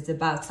looks, it's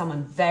about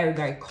someone very,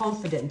 very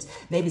confident.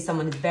 Maybe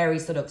someone is very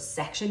sort of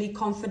sexually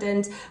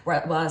confident,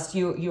 whereas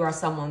you are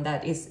someone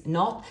that is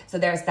not. So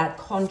there's that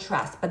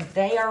contrast, but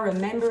they are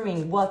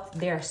remembering what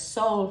their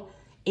soul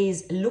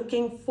is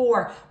looking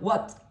for,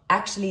 what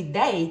actually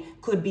they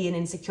could be an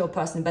insecure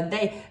person, but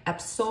they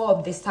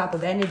absorb this type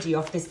of energy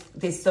of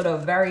this sort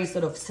of very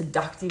sort of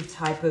seductive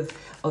type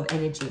of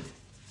energy.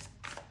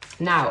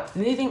 Now,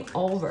 moving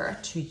over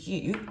to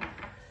you,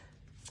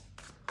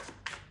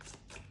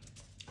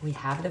 we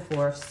have the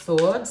Four of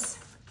Swords,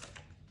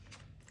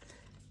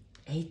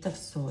 Eight of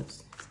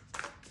Swords,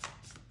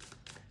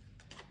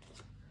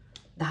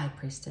 the High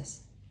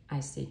Priestess, I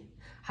see.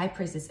 High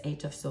Priestess,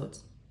 Eight of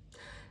Swords.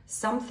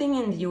 Something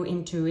in your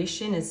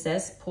intuition, it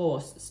says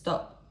pause,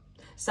 stop.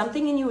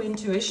 Something in your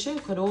intuition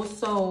could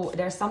also,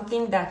 there's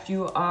something that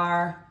you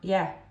are,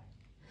 yeah.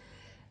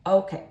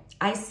 Okay,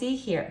 I see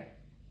here.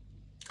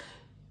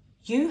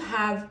 You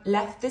have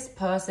left this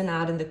person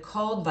out in the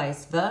cold,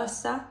 vice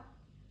versa.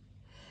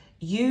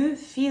 You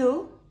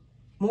feel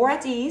more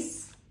at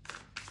ease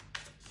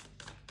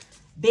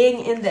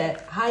being in the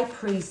High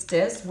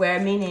Priestess, where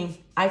meaning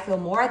I feel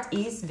more at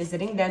ease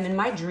visiting them in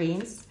my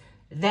dreams,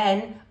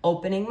 then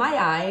opening my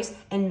eyes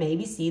and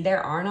maybe see they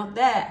are not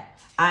there.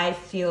 I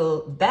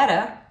feel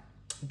better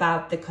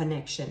about the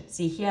connection.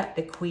 See here,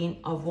 the Queen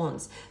of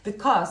Wands.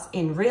 Because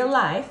in real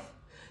life,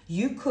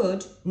 you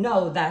could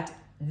know that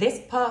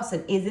this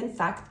person is in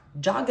fact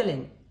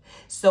juggling.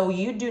 So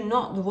you do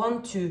not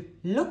want to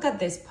look at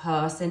this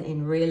person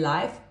in real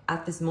life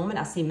at this moment.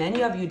 I see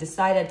many of you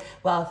decided,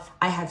 well,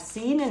 I have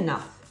seen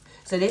enough.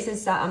 So this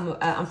is,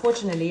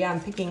 unfortunately,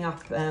 I'm picking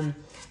up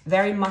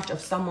very much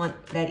of someone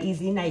that is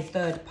in a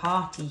third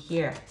party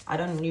here. I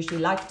don't usually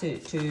like to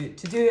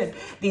do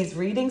these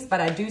readings,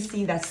 but I do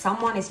see that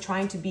someone is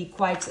trying to be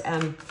quite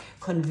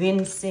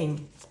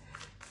convincing.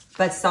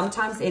 But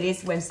sometimes it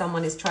is when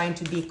someone is trying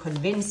to be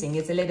convincing,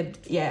 it's a little,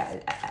 yeah,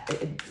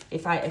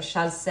 if I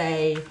shall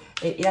say,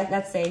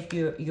 let's say if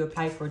you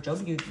apply for a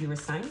job, you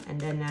resign,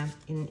 and then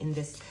in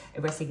this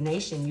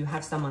resignation, you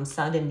have someone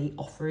suddenly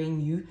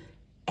offering you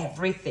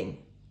everything.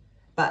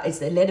 But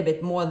it's a little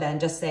bit more than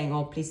just saying,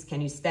 oh, please,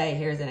 can you stay?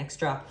 Here's an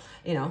extra,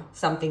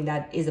 something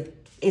that is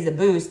a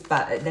boost,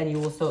 but then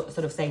you also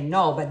sort of say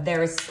no. But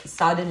there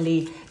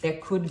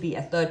could be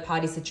a third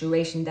party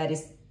situation that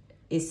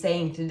is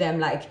saying to them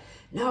like,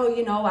 no,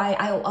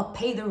 I'll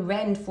pay the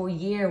rent for a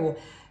year. Or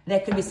there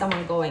could be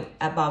someone going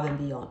above and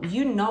beyond.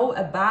 You know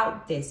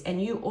about this,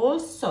 and you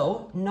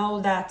also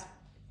know that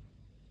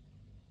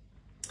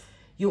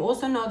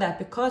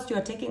because you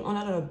are taking on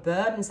a lot of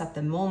burdens at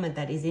the moment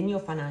that is in your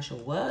financial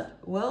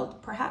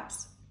world,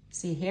 perhaps,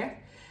 see here,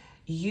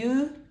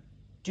 you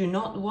do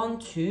not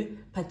want to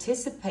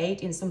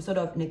participate in some sort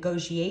of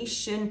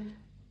negotiation,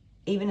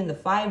 even in the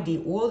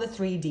 5D or the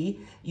 3D.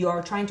 You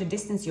are trying to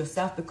distance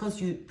yourself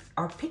because you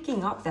are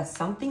picking up that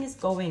something is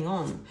going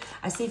on.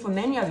 I see for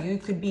many of you,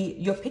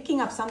 you're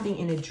picking up something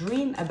in a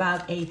dream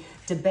about a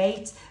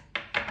debate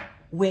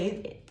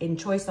in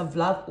choice of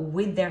love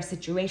with their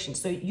situation.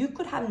 So you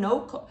could have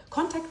no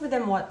contact with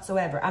them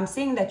whatsoever. I'm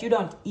seeing that you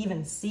don't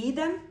even see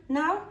them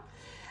now.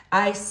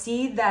 I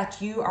see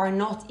that you are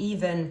not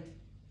even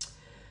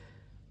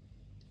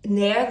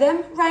near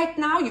them right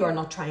now. You are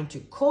not trying to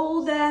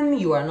call them.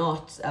 You are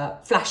not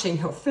flashing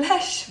your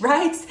flesh,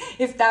 right?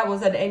 If that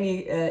was at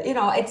any,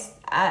 it's,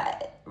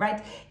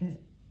 right?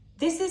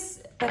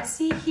 But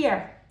see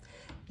here,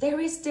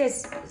 there is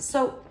this,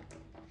 so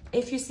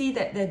if you see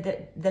that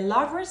the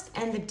Lovers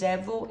and the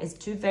Devil is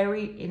two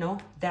very,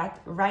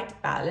 that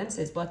right balance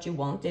is what you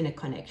want in a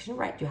connection,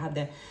 right? You have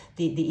the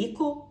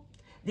equal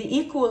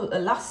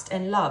lust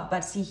and love.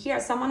 But see here,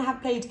 someone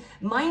have played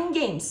mind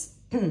games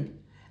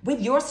with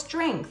your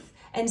strength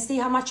and see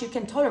how much you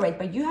can tolerate,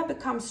 but you have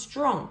become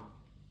strong.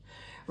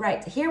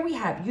 Right, here we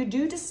have, you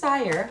do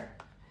desire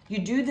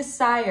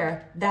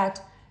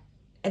that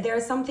there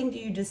is something that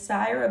you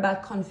desire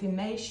about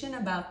confirmation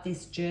about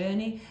this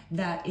journey,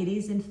 that it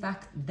is in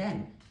fact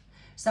them.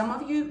 Some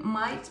of you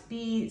might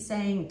be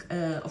saying,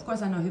 of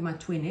course I know who my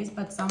twin is,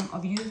 but some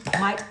of you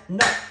might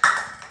not.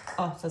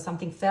 Oh, so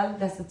something fell.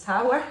 That's the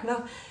tower.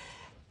 No.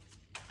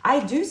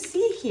 I do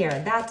see here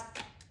that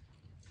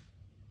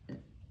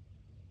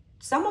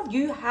some of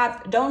you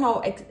don't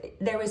know,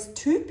 there is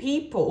two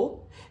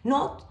people,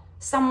 not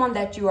someone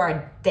that you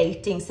are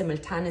dating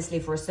simultaneously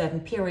for a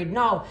certain period.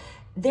 No,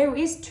 there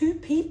is two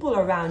people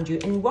around you,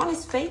 and one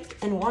is fake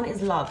and one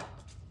is love.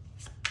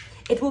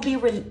 It will be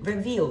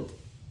revealed.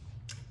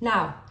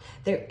 Now,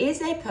 there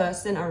is a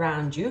person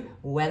around you,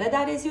 whether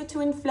that is your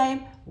twin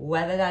flame,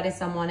 whether that is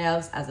someone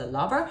else as a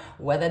lover,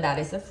 whether that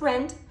is a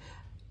friend,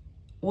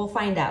 we'll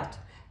find out.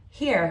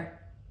 Here,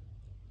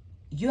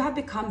 you have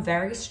become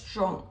very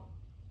strong,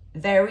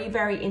 very,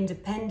 very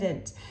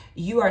independent.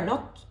 You are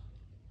not,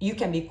 you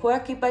can be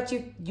quirky, but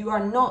you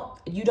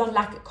don't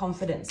lack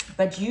confidence.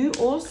 But you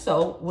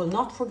also will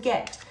not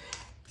forget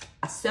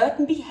a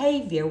certain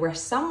behavior where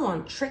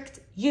someone tricked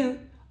you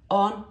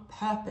on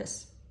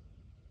purpose.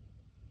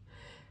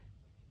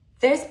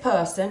 This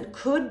person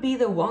could be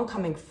the one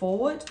coming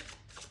forward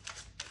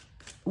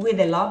with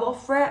a love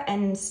offer,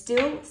 and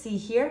still see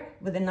here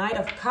with the Knight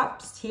of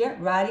Cups here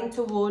riding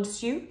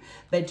towards you,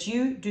 but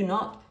you do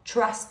not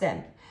trust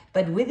them.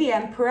 But with the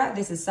Emperor,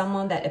 this is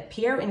someone that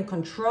appear in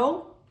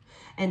control,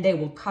 and they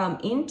will come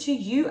into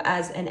you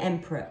as an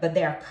emperor, but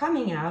they are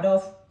coming out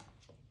of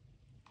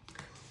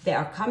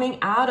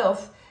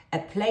a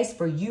place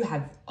where you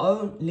have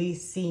only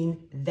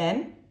seen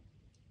them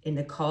in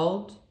the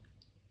cold,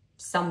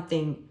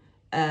 something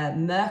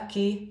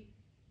murky,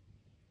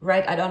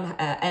 right?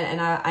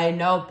 I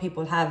know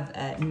people have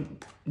a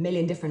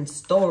million different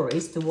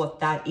stories to what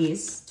that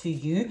is to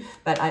you,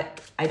 but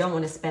I don't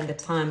want to spend the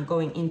time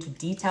going into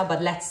detail.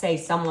 But let's say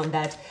someone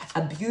that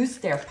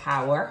abused their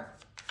power,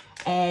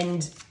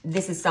 and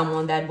this is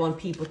someone that want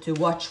people to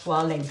watch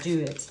while they do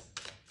it.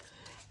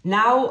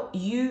 Now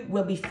you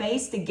will be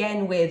faced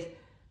again with,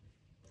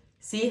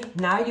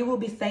 now you will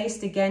be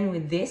faced again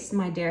with this,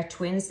 my dear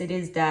twins. It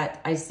is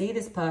that I see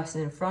this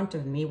person in front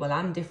of me. Well,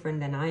 I'm different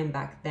than I am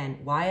back then.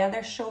 Why are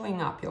they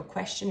showing up? You're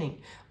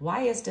questioning.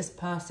 Why is this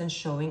person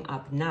showing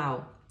up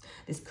now?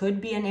 This could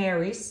be an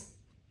Aries.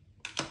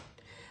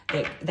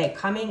 They're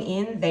coming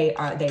in. They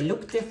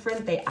look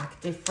different. They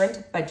act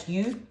different. But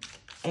you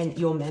and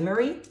your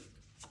memory,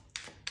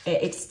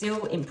 it's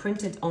still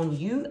imprinted on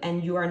you.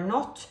 And you are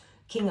not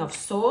King of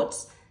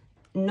Swords,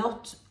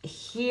 not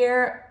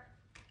here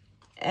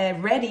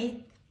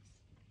ready.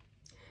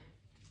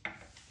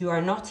 You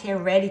are not here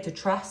ready to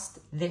trust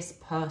this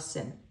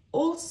person.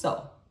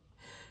 Also,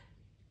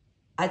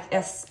 I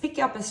pick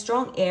up a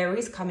strong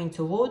Aries coming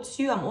towards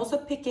you. I'm also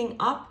picking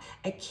up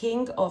a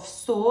King of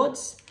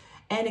Swords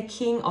and a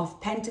King of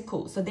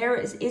Pentacles. So there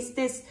is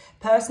this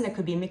person that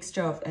could be a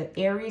mixture of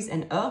Aries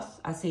and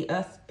Earth. I see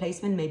Earth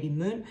placement, maybe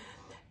Moon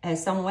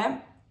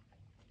somewhere.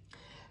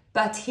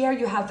 But here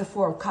you have the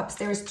Four of Cups.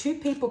 There is two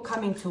people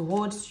coming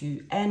towards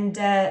you, and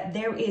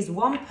there is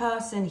one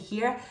person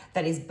here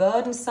that is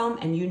burdensome,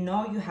 and you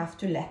know you have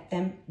to let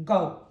them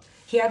go.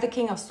 Here the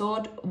King of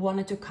Swords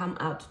wanted to come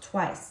out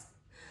twice.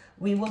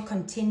 We will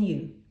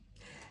continue,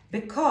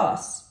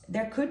 because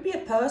there could be a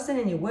person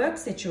in your work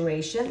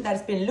situation that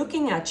has been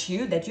looking at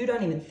you that you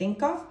don't even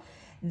think of.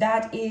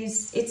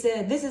 This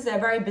is a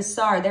very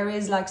bizarre. There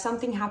is like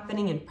something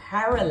happening in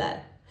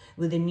parallel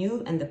with the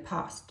new and the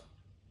past.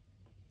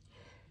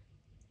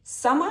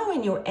 Somehow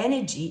in your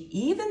energy,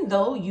 even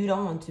though you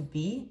don't want to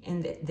be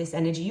in this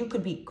energy, you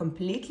could be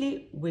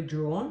completely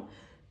withdrawn.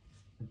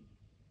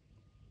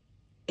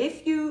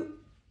 If you,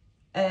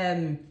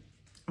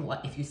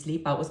 if you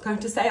sleep, I was going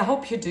to say, I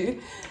hope you do.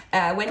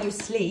 When you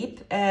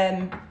sleep,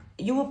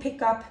 you will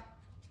pick up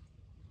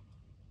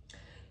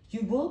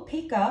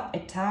a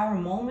tower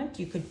moment.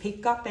 You could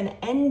pick up an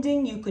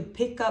ending. You could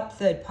pick up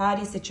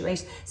third-party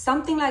situation.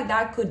 Something like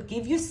that could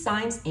give you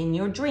signs in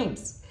your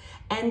dreams.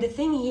 And the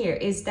thing here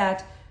is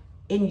that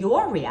in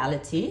your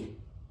reality,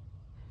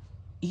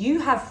 you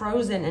have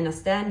frozen and are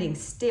standing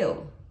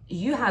still.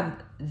 You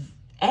have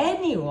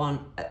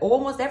anyone,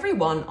 almost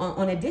everyone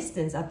on a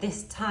distance at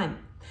this time.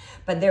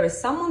 But there is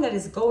someone that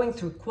is going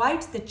through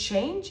quite the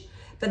change,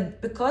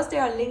 but because they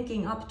are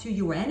linking up to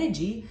your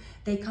energy,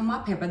 they come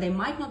up here, but they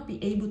might not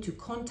be able to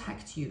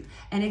contact you.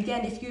 And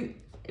again, if you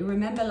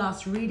remember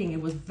last reading,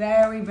 it was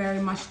very, very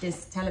much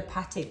this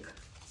telepathic,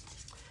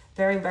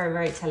 very, very,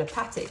 very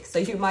telepathic. So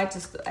you might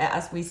just,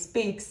 as we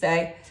speak,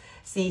 say,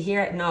 see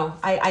here, no,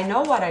 I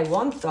know what I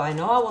want though. I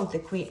know I want the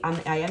Queen,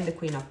 I am the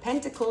Queen of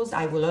Pentacles.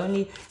 I will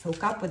only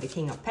hook up with the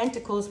King of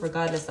Pentacles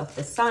regardless of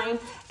the sign.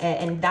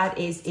 And that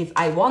is if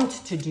I want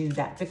to do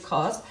that,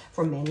 because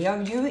for many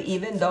of you,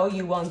 even though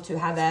you want to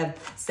have a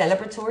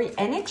celebratory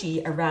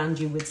energy around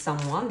you with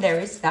someone, there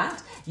is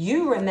that.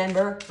 You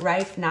remember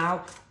right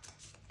now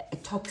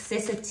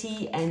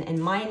toxicity and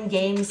mind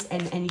games,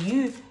 and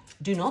you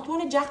do not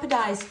want to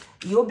jeopardize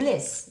your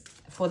bliss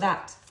for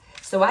that.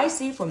 So I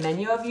see for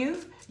many of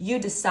you, you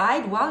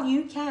decide while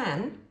you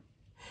can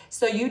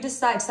So you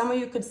decide, some of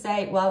you could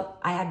say, well,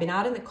 I have been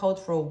out in the cold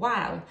for a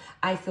while.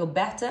 I feel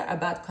better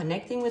about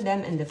connecting with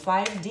them in the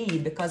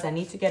 5D because I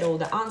need to get all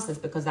the answers,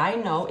 because I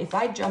know if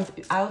I jump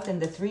out in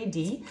the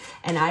 3D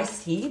and I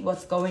see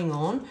what's going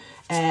on,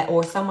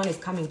 or someone is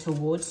coming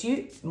towards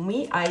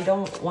me, I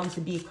don't want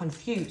to be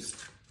confused.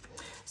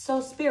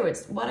 So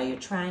spirits, what are you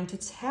trying to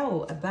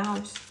tell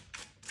about?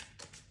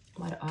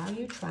 What are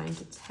you trying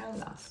to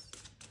tell us?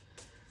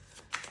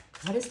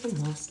 What is the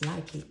most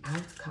likely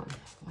outcome?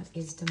 What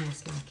is the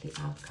most likely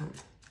outcome?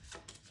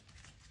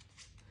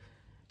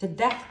 The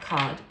Death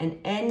card, an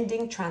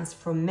ending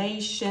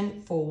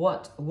transformation for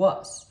what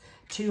was.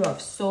 Two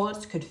of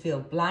Swords could feel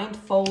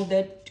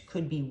blindfolded,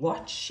 could be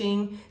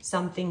watching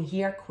something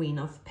here. Queen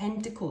of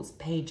Pentacles,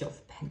 Page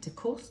of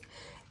Pentacles,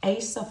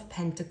 Ace of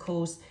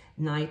Pentacles,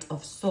 Knight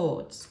of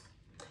Swords.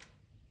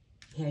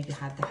 Here you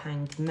have the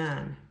Hanged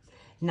Man.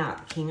 Now,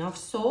 King of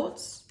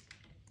Swords,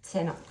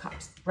 Ten of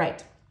Cups.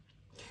 Right.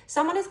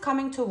 Someone is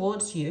coming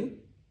towards you,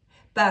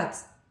 but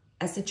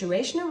a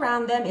situation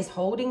around them is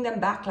holding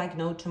them back like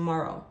no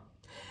tomorrow.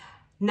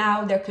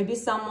 Now, there could be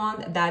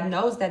someone that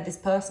knows that this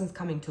person's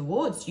coming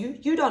towards you.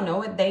 You don't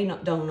know it, they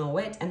don't know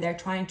it, and they're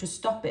trying to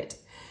stop it.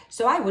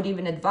 So I would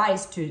even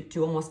advise to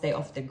almost stay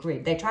off the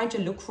grid. They're trying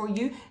to look for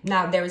you.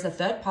 Now, there is a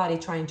third party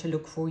trying to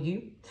look for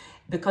you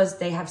because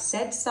they have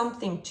said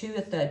something to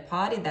a third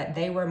party that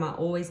they were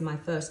always my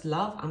first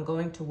love. I'm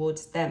going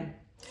towards them.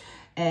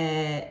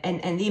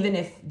 And even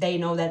if they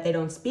know that they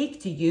don't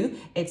speak to you,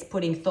 it's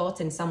putting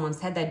thoughts in someone's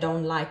head that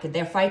don't like it.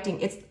 They're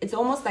fighting. It's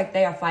almost like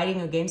they are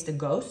fighting against a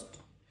ghost.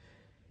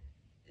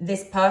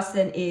 This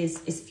person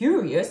is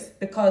furious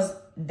because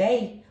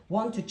they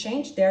want to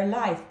change their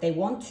life. They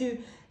want to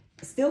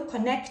still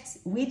connect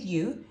with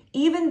you,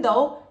 even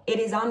though it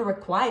is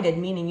unrequited,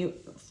 meaning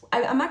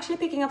I'm actually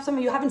picking up some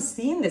of you haven't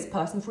seen this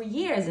person for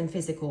years in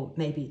physical,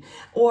 maybe,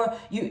 or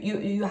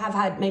you have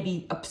had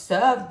maybe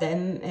observed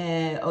them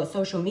on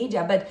social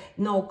media, but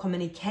no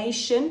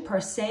communication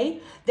per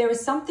se. There is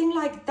something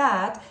like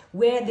that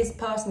where this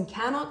person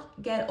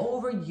cannot get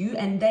over you,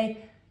 and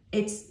they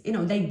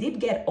did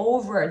get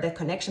over the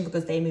connection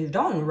because they moved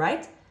on,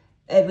 right?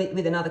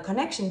 With another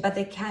connection, but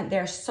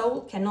their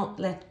soul cannot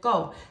let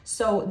go.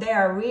 So they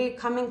are really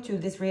coming to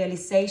this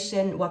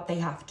realization what they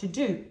have to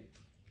do.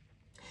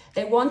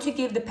 They want to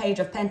give the Page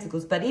of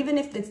Pentacles, but even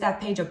if it's that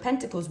Page of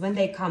Pentacles, when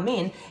they come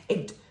in,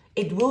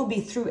 it will be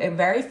through a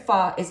very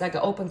far, it's like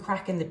an open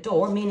crack in the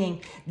door, meaning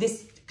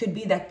this could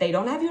be that they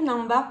don't have your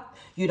number,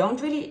 you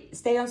don't really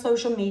stay on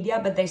social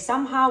media, but they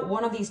somehow,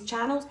 one of these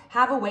channels,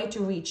 have a way to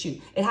reach you.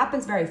 It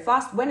happens very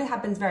fast. When it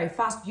happens very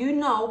fast, you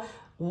know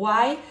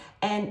why,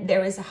 and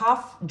there is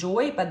half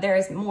joy, but there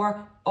is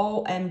more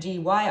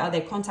OMG, why are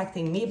they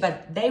contacting me?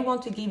 But they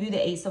want to give you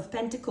the Ace of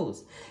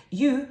Pentacles.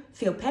 You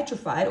feel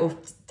petrified or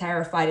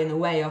terrified in a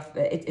way of,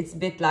 it's a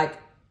bit like,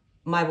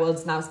 my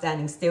world's now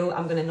standing still,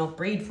 I'm gonna not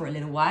breathe for a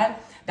little while.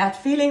 That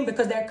feeling,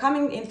 because they're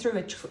coming in through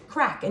a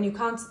crack and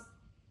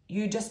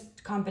you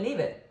just can't believe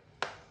it.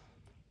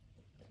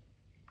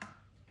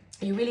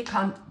 You really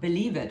can't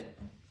believe it.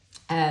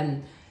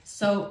 And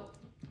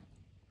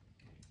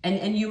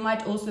you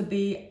might also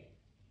be,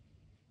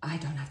 I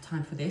don't have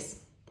time for this.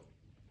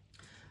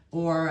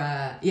 Or,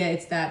 yeah,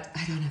 it's that,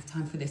 I don't have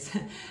time for this.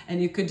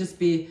 And you could just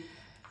be,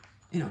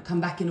 come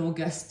back in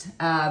August.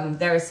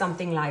 There is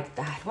something like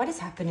that. What is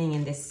happening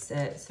in this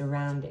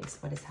surroundings?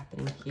 What is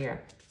happening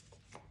here?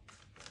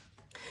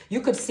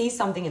 You could see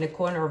something in the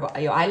corner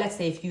of your eye. Let's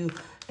say if you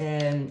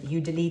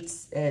delete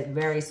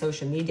various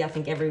social media. I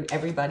think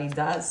everybody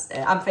does.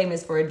 I'm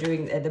famous for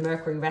doing the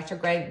Mercury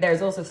retrograde.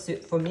 There's also,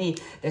 for me,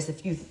 there's a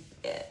few,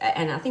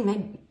 and I think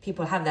maybe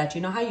people have that.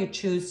 You know how you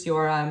choose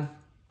your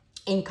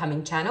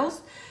incoming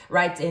channels,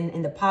 right?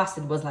 In the past,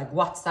 it was like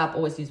WhatsApp,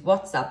 always use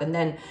WhatsApp, and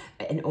then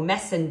or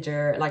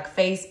Messenger, like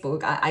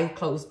Facebook, I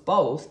closed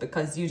both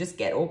because you just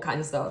get all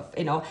kinds of,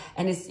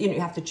 and it's, you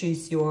have to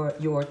choose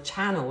your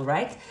channel,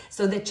 right?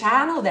 So the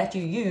channel that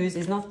you use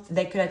is not,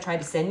 they could have tried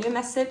to send you a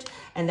message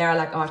and they're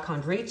like, oh, I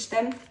can't reach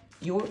them,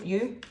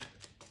 you.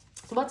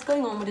 So what's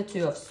going on with the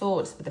Two of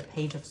Swords, with the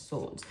Page of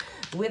Swords,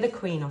 with the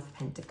Queen of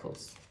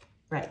Pentacles,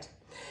 right?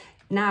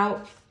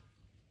 Now,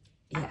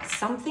 yeah,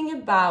 something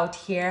about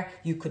here,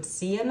 you could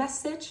see a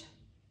message.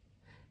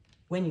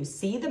 When you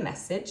see the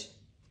message,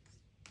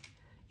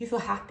 you feel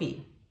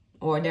happy.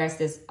 Or there's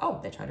this, oh,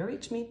 they try to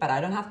reach me, but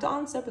I don't have to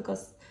answer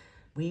because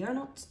we are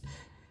not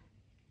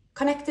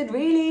connected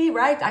really,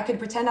 right? I could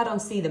pretend I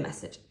don't see the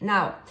message.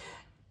 Now,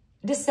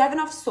 the Seven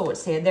of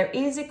Swords here, there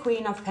is a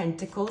Queen of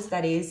Pentacles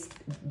that is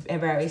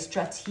very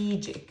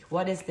strategic.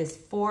 What is this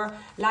for?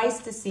 Lies,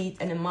 deceit,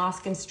 and a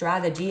mask and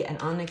strategy, an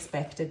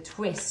unexpected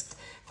twist.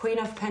 Queen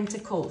of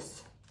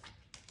Pentacles.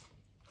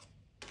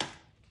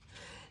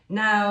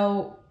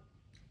 Now,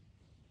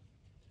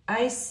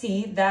 I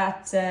see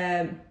that,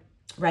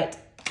 right.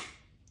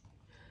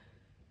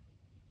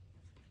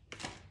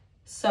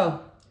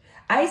 So,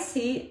 I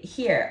see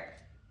here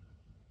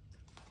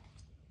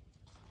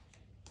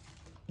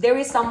there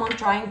is someone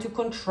trying to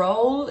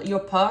control your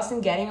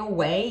person getting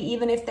away,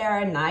 even if they're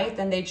a knight,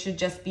 and they should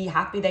just be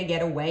happy they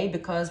get away,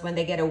 because when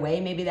they get away,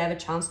 maybe they have a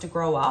chance to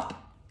grow up.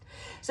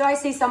 So I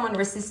see someone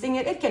resisting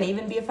it. It can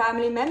even be a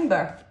family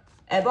member,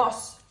 a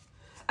boss.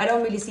 I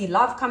don't really see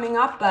love coming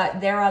up, but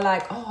they are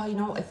like, oh, you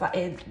know,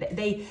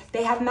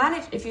 they have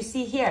managed, if you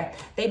see here,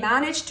 they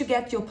managed to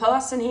get your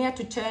person here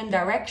to turn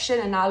direction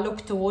and now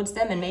look towards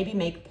them and maybe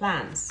make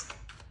plans.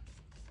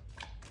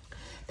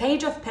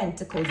 Page of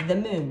Pentacles, the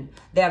Moon.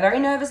 They are very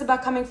nervous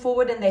about coming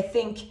forward, and they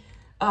think,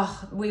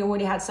 oh, we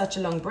already had such a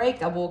long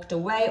break, I walked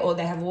away, or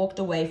they have walked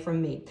away from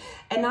me.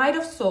 A Knight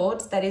of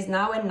Swords, that is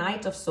now a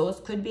Knight of Swords,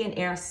 could be an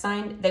air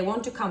sign. They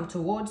want to come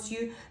towards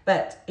you,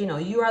 but you know,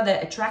 you are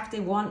the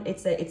attractive one.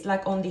 It's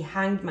like on the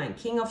Hanged Man.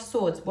 King of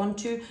Swords want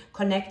to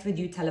connect with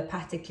you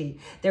telepathically.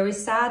 There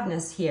is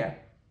sadness here.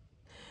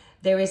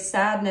 There is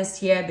sadness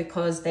here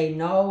because they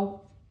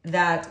know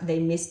that they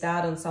missed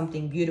out on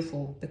something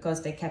beautiful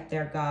because they kept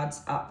their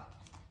guards up.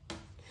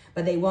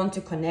 But they want to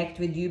connect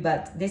with you.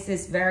 But this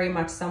is very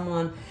much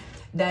someone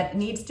that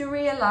needs to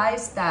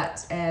realize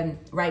that,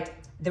 right,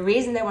 the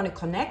reason they want to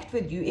connect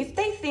with you, if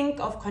they think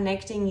of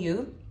connecting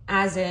you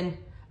as in,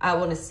 I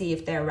want to see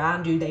if they're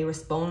around you, they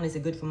respond, is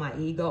it good for my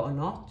ego or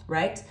not,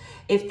 right?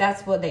 If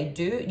that's what they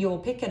do, you'll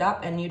pick it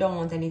up and you don't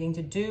want anything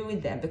to do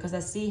with them, because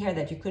I see here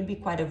that you could be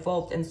quite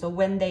evolved. And so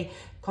when they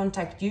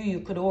contact you,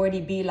 you could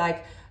already be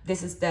like,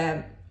 this is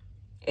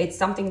it's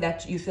something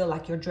that you feel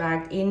like you're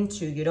dragged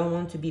into. You don't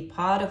want to be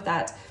part of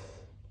that.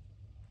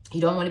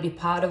 You don't want to be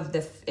part of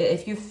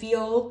if you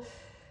feel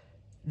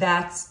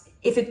that,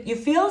 you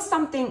feel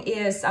something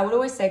is, I would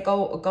always say,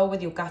 go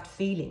with your gut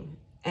feeling.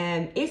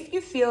 And if you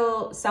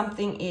feel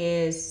something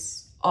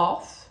is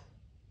off,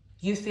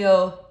 you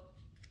feel,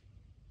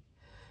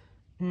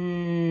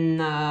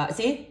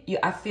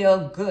 I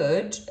feel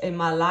good in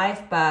my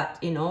life, but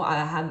you know,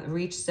 I have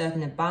reached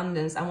certain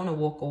abundance. I want to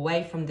walk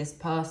away from this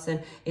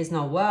person. It's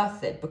not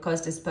worth it,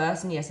 because this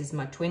person, yes, is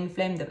my twin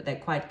flame. They're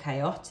quite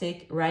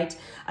chaotic, right?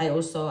 I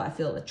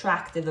feel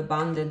attractive,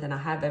 abundant, and I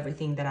have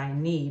everything that I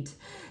need.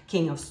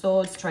 King of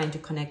Swords trying to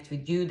connect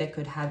with you. They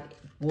could have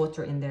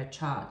water in their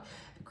chart.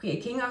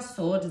 King of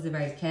Swords is a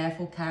very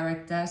careful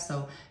character.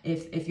 So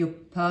if your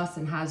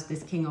person has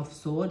this King of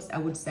Swords, I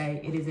would say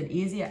it is an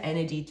easier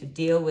energy to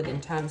deal with in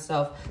terms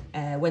of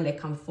when they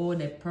come forward,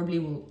 they probably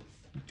will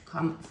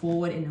come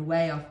forward in a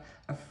way of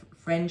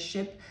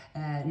friendship,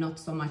 not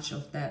so much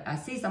of the, I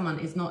see someone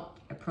is not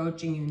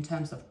approaching you in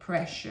terms of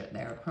pressure.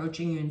 They're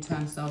approaching you in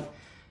terms of,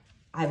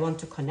 I want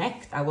to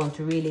connect. I want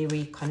to really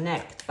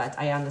reconnect, but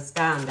I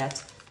understand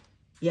that,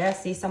 yeah,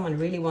 see, someone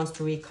really wants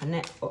to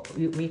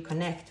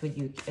reconnect with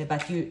you,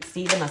 but you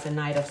see them as a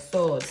Knight of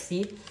Swords.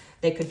 See,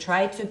 they could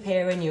try to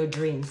appear in your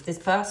dreams. This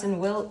person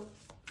will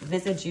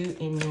visit you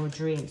in your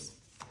dreams.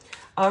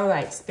 All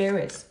right,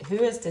 spirits, who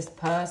is this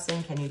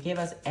person? Can you give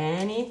us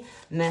any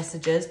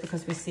messages?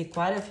 Because we see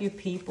quite a few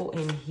people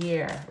in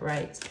here,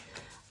 right?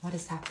 What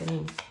is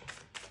happening?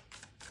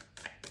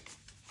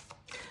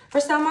 For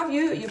some of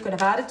you, you could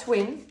have had a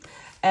twin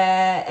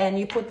and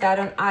you put that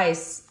on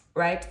ice,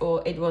 right?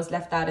 Or it was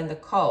left out in the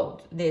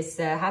cold. This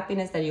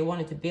happiness that you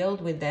wanted to build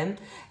with them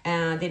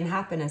didn't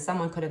happen, and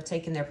someone could have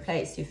taken their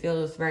place. You feel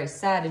it was very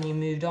sad and you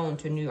moved on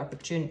to a new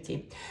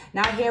opportunity.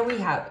 Now here we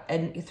have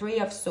a Three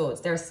of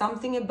Swords. There's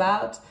something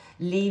about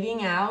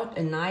leaving out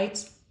a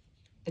Knight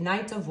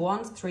of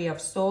Wands, Three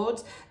of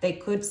Swords. They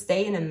could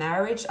stay in a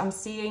marriage, I'm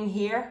seeing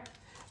here.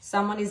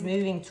 Someone is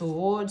moving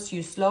towards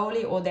you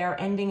slowly, or they're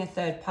ending a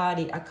third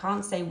party. I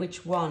can't say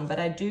which one, but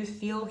I do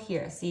feel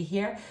here, see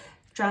here,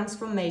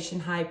 Transformation,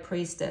 High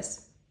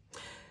Priestess.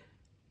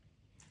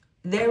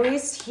 There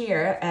is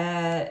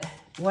here,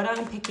 what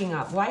I'm picking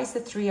up. Why is the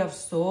Three of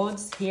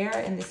Swords here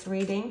in this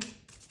reading?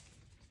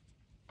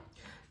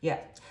 Yeah,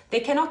 they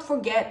cannot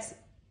forget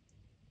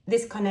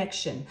this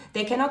connection.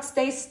 They cannot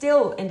stay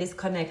still in this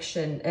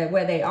connection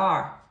where they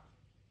are,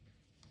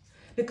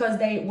 because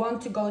they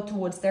want to go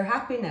towards their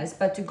happiness.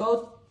 But to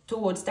go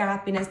towards their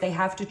happiness, they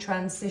have to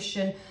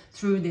transition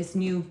through this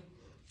new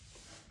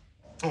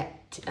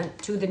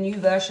to the new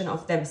version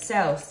of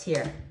themselves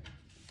here.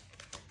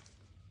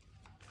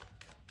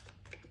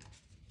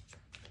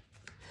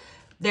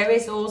 There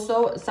is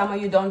also, some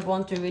of you don't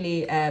want to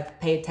really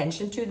pay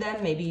attention to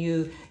them. Maybe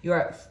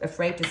you're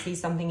afraid to see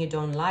something you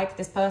don't like.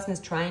 This person is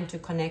trying to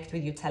connect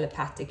with you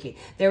telepathically.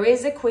 There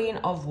is a Queen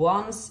of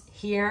Wands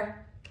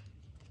here.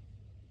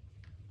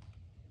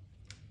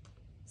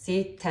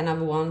 See, 10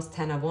 of Wands,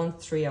 10 of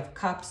Wands, 3 of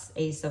Cups,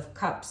 Ace of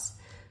Cups.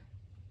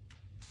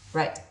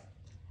 Right.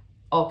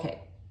 Okay.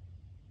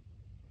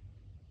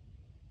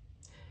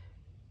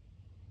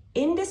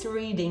 In this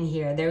reading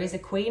here, there is a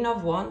Queen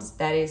of Wands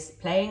that is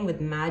playing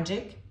with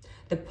magic.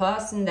 The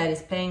person that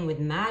is playing with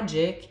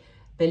magic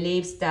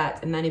believes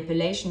that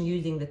manipulation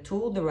using the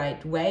tool the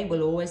right way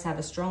will always have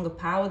a stronger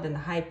power than the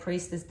High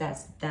Priestess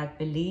that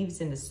believes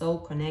in the soul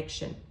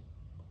connection.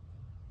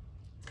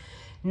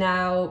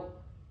 Now,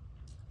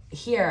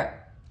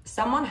 here,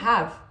 someone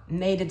have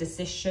made a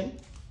decision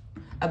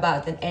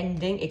about an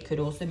ending. It could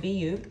also be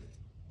you,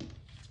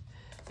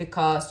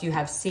 because you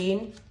have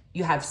seen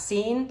you have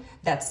seen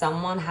that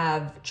someone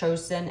have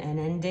chosen an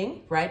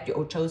ending, right?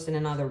 Or chosen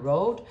another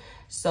road.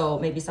 So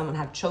maybe someone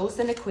have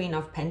chosen the Queen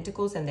of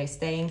Pentacles and they're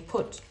staying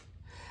put.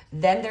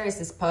 Then there is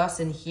this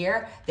person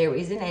here. There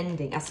is an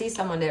ending. I see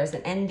someone, there's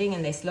an ending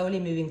and they're slowly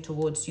moving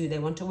towards you. They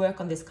want to work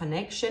on this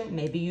connection.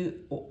 Maybe you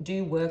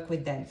do work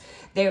with them.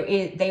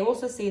 They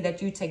also see that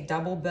you take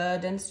double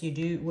burdens. You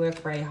do work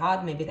very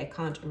hard. Maybe they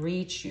can't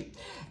reach you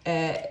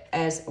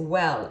as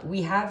well.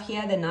 We have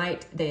here the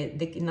Knight,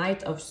 the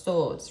Knight of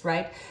Swords,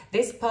 right?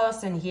 This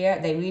person here,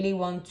 they really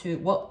want to,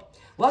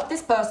 what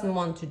this person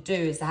wants to do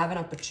is to have an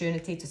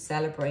opportunity to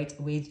celebrate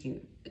with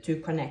you, to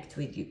connect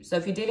with you. So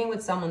if you're dealing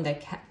with someone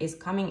that is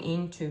coming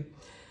into,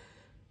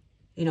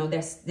 you know,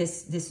 there's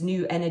this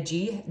new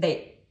energy,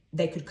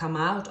 they could come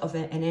out of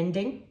an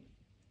ending.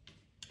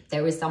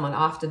 There is someone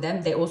after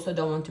them. They also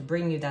don't want to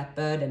bring you that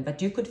burden, but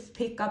you could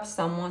pick up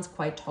someone's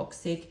quite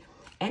toxic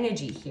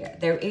energy here.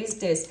 There is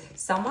this,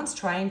 someone's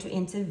trying to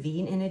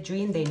intervene in a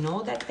dream. They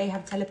know that they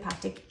have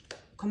telepathic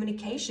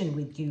communication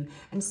with you,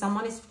 and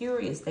someone is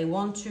furious. They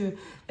want to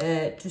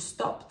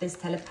stop this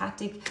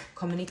telepathic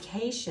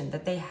communication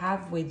that they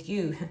have with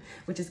you,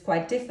 which is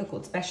quite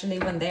difficult, especially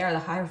when they are the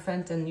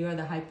Hierophant and you are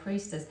the High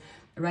Priestess,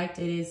 right?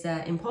 It is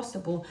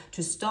impossible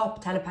to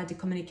stop telepathic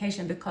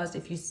communication, because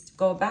if you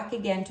go back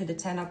again to the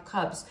 10 of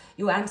Cups,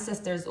 your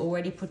ancestors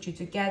already put you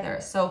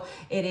together. So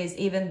it is,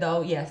 even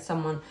though, yes,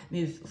 someone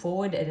moved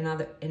forward in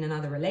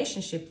another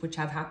relationship, which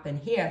have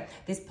happened here,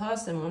 this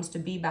person wants to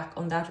be back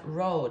on that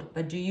road.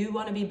 But do you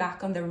want to be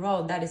back on the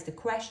road? That is the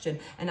question.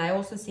 And I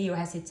also see you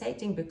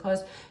hesitating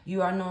because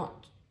you are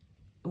not,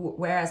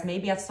 whereas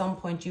maybe at some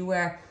point you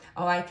were,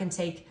 oh, I can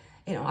take,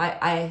 you know,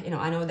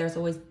 I know there's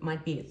always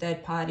might be a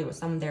third party or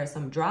there's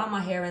some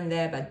drama here and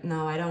there, but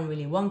no, I don't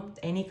really want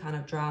any kind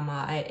of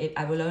drama.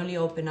 I will only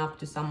open up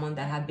to someone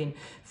that have been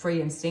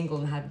free and single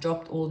and have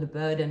dropped all the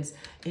burdens,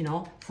 you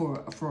know,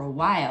 for a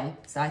while.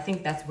 So I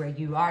think that's where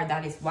you are.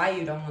 That is why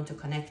you don't want to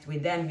connect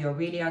with them. You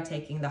really are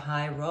taking the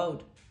high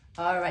road.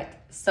 All right.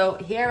 So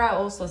here I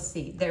also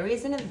see there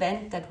is an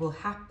event that will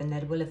happen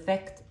that will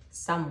affect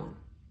someone.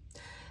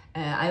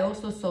 I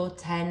also saw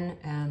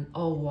 10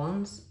 of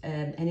Wands,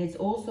 and it's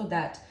also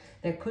that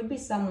there could be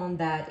someone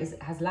that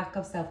has lack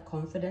of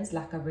self-confidence,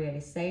 lack of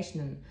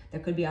realization, and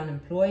there could be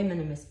unemployment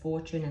and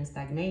misfortune and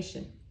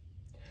stagnation.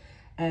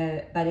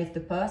 But if the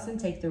person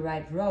takes the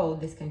right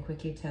road, this can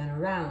quickly turn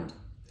around.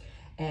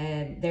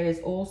 There is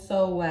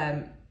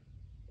also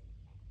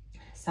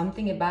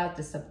something about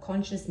the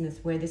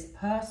subconsciousness where this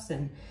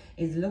person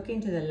is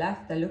looking to the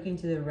left, they're looking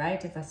to the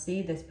right. If I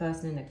see this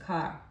person in a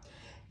car,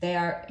 they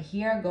are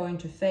here going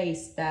to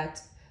face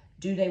that.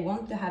 Do they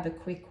want to have a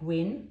quick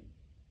win?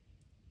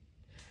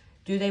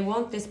 Do they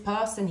want this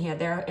person here?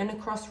 They're in a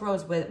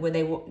crossroads where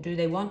do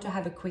they want to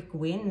have a quick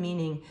win?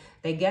 Meaning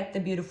they get the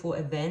beautiful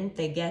event,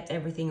 they get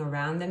everything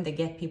around them, they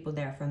get people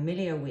they're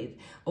familiar with.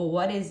 Or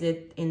what is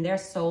it in their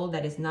soul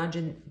that is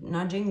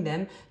nudging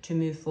them to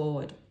move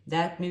forward?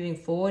 That moving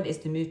forward is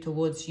to move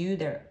towards you,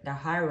 their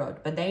high road.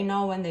 But they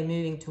know when they're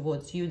moving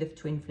towards you, the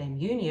twin flame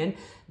union,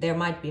 there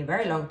might be a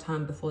very long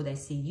time before they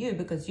see you,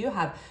 because you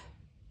have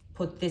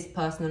put this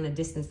person on a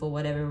distance for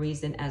whatever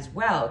reason as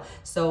well.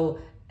 So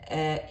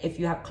if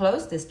you have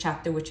closed this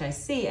chapter, which I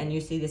see, and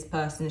you see this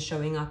person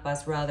showing up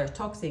as rather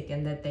toxic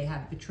and that they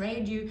have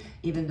betrayed you,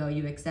 even though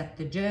you accept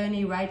the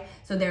journey, right?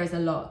 So there is a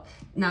lot.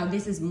 Now,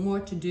 this is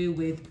more to do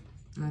with,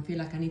 I feel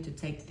like I need to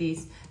take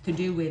this, to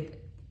do with,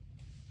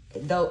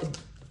 though,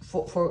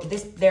 for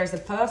this, there's a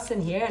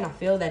person here, and I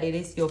feel that it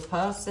is your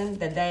person,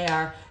 that they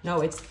are,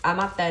 no, it's,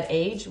 I'm at that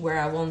age where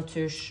I want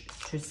to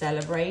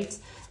celebrate,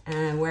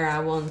 and where I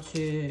want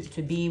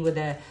to be with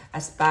a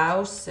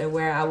spouse,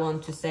 where I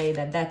want to say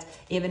that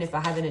even if I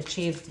haven't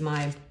achieved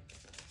my,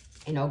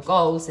 you know,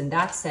 goals in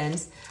that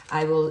sense,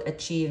 I will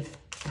achieve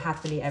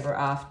happily ever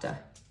after.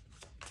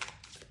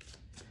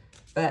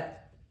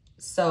 But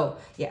so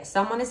yeah,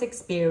 someone is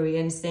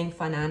experiencing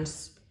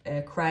finance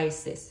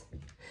crisis,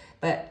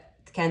 but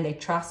can they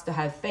trust to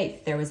have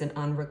faith? There is an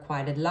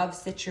unrequited love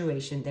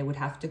situation. They would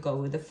have to go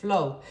with the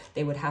flow.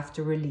 They would have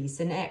to release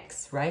an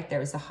ex, right? There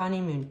is a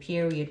honeymoon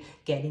period,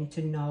 getting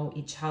to know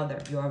each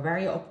other. You are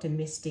very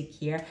optimistic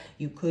here.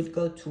 You could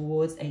go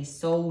towards a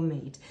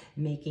soulmate,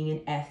 making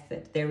an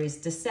effort. There is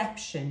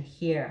deception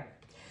here.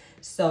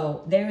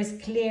 So there is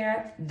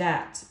clear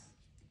that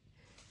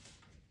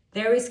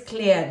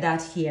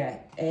here,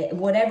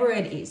 whatever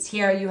it is,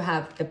 here you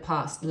have the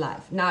past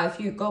life. Now,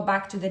 if you go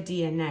back to the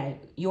DNA,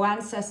 your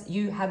ancestors,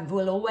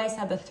 will always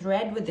have a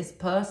thread with this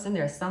person.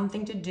 There's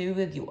something to do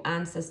with your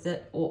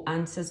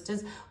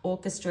ancestors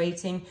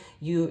orchestrating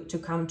you to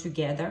come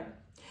together.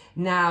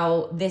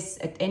 Now, this,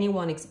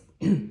 anyone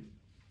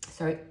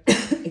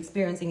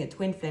experiencing a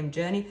twin flame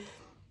journey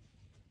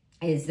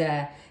is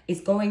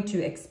going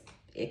to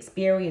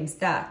experience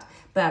that.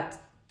 But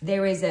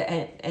there is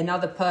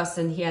another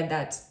person here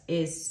that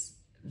is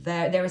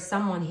there is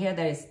someone here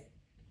that is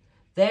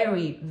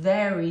very,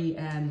 very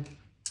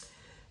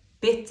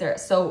bitter.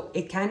 So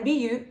it can be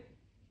you,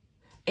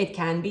 it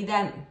can be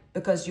them,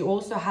 because you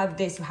also have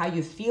this, how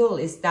you feel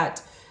is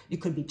that It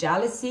could be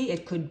jealousy,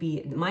 it could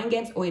be mind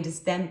games, or it is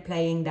them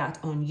playing that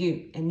on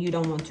you and you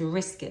don't want to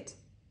risk it.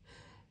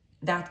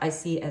 That I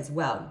see as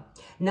well.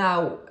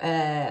 Now,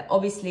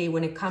 obviously,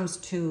 when it comes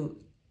to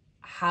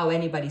how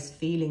anybody's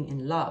feeling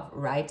in love,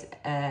 right?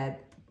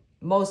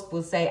 Most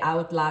will say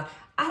out loud,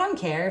 I don't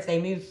care if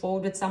they move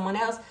forward with someone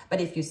else,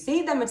 but if you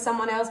see them with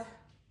someone else,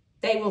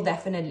 you will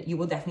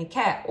definitely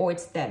care, or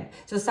it's them.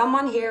 So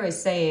someone here is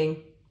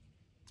saying,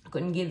 I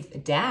couldn't give a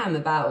damn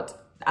about,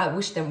 I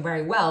wish them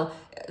very well.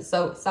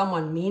 So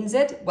someone means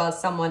it, while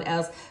someone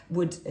else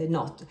would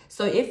not.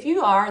 So if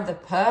you are the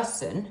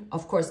person,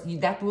 of course,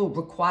 that will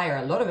require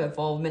a lot of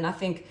involvement. I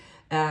think,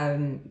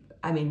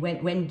 I mean,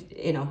 when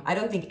you know, I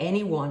don't think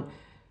anyone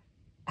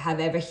have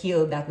ever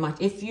healed that much.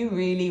 If you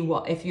really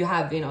if you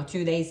have, you know,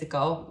 2 days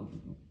ago,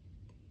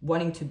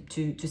 wanting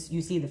to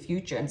you see the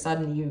future, and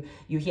suddenly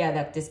you hear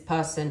that this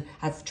person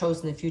has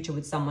chosen the future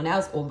with someone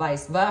else, or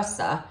vice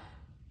versa,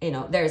 you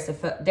know,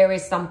 there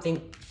is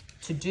something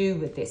to do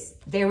with this.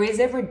 There is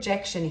a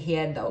rejection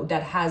here though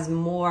that has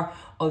more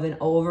of an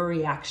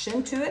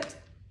overreaction to it.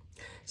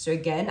 So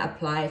again,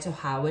 apply it to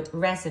how it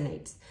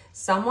resonates.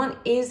 Someone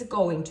is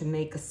going to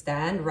make a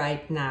stand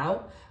right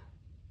now,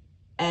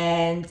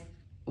 and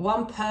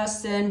one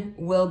person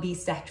will be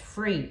set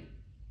free.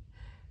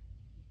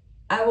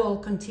 I will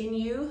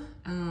continue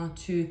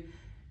to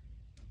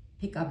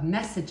pick up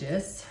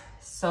messages.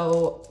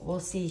 So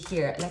we'll see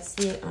here. Let's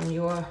see on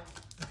your,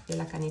 I feel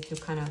like I need to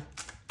kind of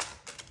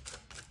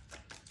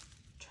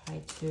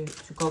try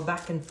to go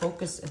back and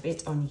focus a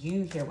bit on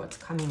you here, what's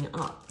coming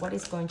up. What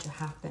is going to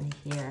happen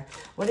here?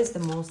 What is the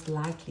most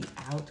likely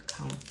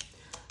outcome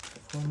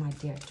for my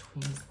dear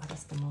twins? What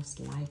is the most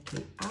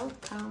likely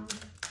outcome?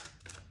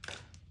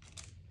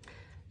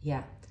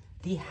 Yeah,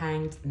 the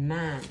Hanged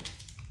Man.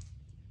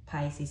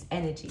 Pisces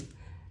energy,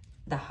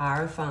 the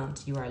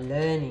Hierophant, you are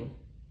learning,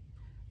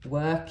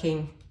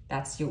 working,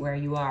 that's where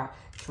you are.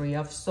 3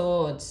 of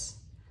Swords,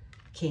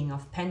 King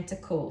of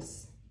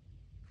Pentacles,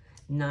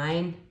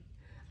 9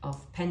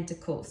 of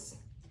Pentacles,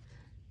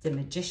 the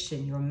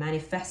Magician, you're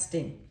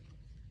manifesting,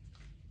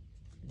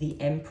 the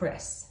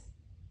Empress,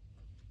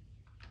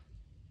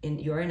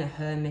 you're in a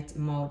hermit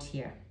mode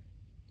here,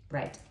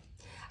 right?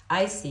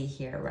 I see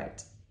here,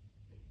 right?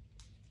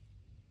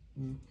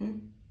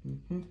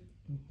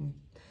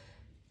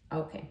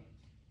 Okay.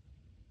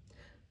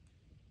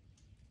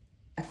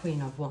 A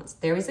Queen of Wands.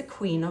 There is a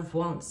Queen of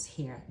Wands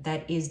here.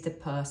 That is the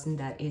person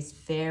that is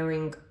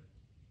fearing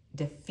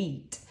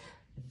defeat.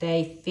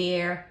 They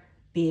fear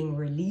being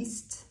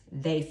released.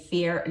 They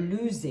fear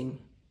losing.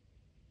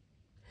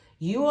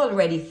 You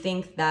already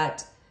think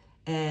that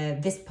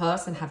this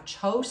person have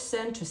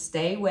chosen to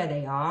stay where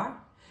they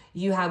are.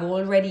 You have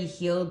already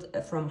healed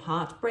from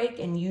heartbreak,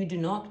 and you do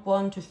not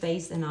want to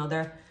face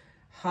another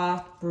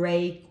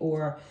heartbreak,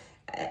 or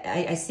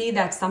I see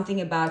that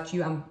something about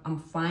you, I'm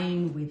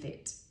fine with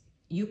it.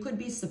 You could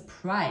be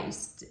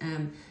surprised.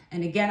 And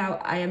again,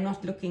 I am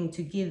not looking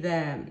to give,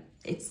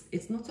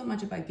 it's not so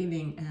much about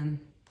giving,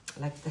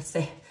 like, let's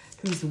say,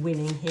 who's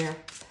winning here.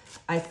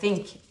 I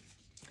think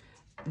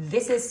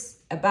this is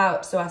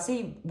about, so I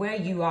see where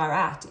you are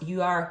at.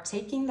 You are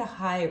taking the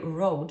high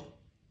road.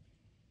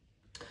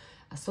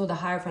 I saw the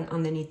Hierophant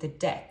underneath the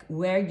deck,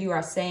 where you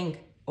are saying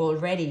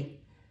already,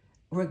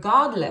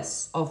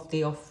 regardless of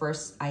the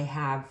offers I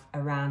have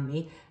around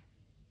me,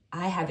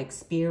 I have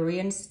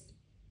experienced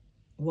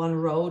one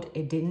road.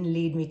 It didn't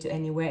lead me to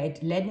anywhere.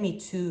 It led me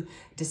to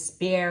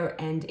despair,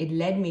 and it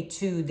led me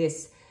to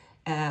this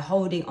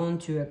holding on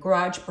to a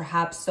grudge,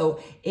 perhaps. So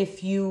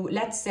if you,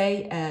 let's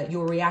say,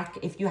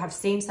 if you have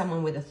seen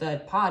someone with a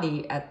third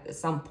party at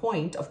some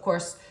point, of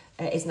course,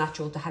 it's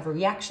natural to have a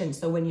reaction.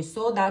 So when you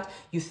saw that,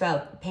 you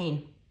felt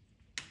pain.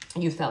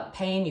 You felt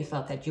pain, you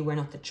felt that you were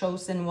not the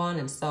chosen one,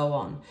 and so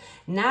on.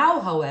 Now,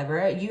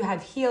 however, you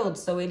have healed,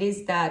 so it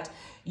is that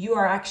you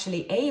are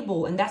actually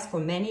able, and that's for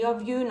many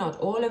of you, not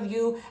all of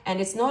you, and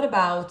it's not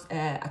about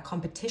a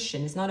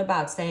competition. It's not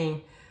about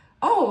saying,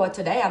 oh,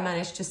 today I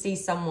managed to see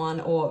someone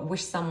or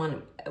wish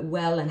someone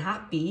well and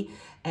happy,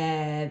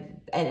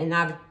 and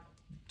have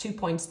 2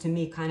 points to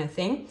me kind of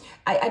thing.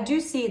 I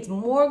do see it's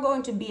more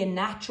going to be a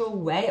natural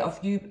way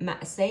of you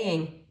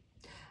saying,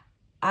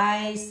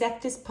 I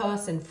set this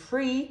person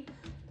free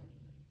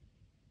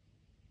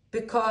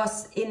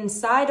because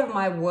inside of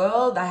my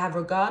world, I have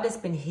regardless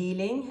been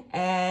healing,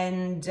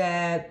 and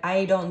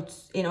I don't,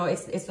 you know,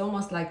 it's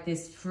almost like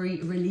this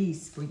free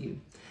release for you,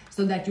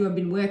 so that you have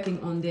been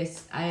working on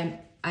this.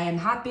 I am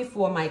happy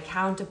for my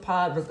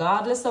counterpart,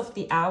 regardless of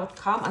the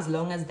outcome, as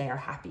long as they are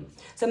happy.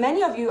 So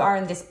many of you are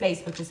in this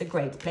place, which is a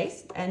great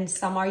place, and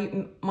some are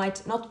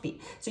might not be.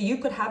 So you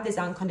could have this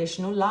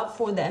unconditional love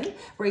for them,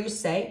 where you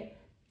say,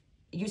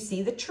 you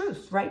see the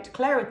truth, right?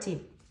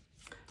 Clarity.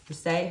 You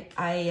say,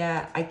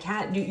 I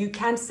can't, you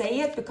can't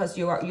say it because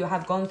you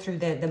have gone through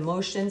the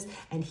motions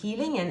and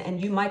healing,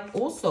 and you might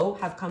also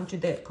have come to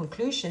the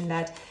conclusion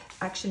that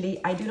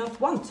actually I do not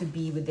want to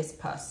be with this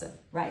person,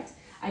 right?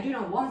 I do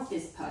not want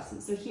this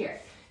person. So here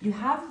you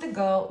have the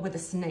girl with the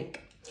snake.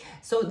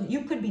 So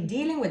you could be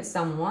dealing with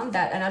someone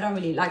that, and I don't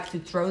really like to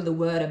throw the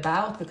word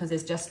about because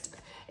it's just,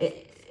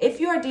 if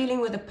you are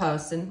dealing with a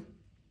person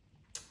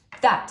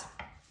that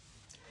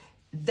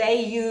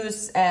they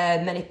use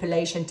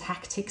manipulation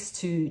tactics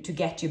to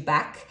get you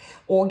back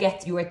or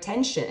get your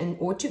attention, and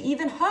or to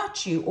even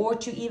hurt you, or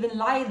to even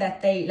lie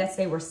that they, let's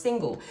say, were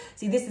single.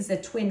 See, this is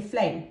a twin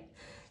flame.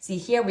 See,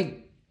 here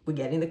we're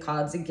getting the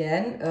cards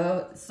again.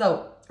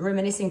 So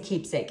reminiscing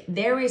keepsake.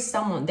 There is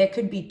someone, there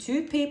could be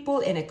two people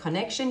in a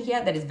connection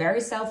here that is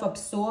very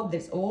self-absorbed.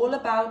 It's all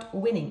about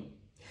winning.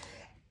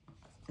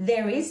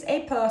 There is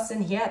a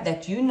person here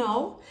that you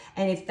know,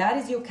 and if that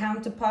is your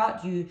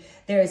counterpart,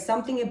 there is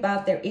something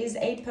about, there is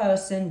a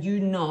person you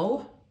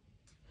know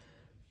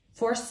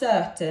for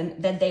certain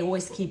that they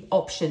always keep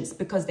options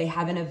because they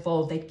haven't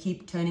evolved. They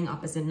keep turning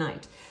up as a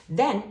knight.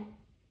 Then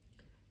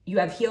you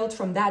have healed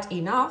from that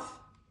enough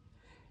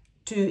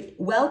to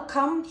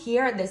welcome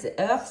here. There's an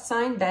earth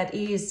sign that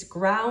is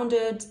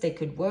grounded. They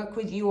could work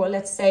with you, or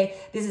let's say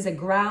this is a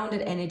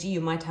grounded energy.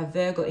 You might have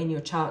Virgo in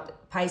your chart,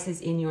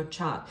 Pisces in your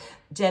chart,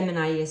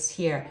 Gemini is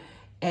here,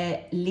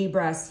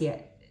 Libra is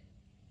here.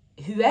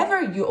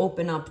 Whoever you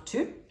open up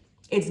to,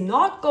 it's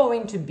not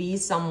going to be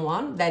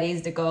someone that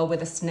is the girl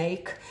with a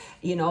snake,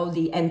 you know,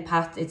 the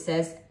empath, it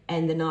says,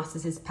 and the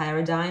narcissist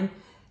paradigm,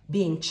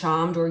 being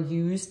charmed or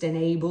used,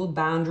 enabled,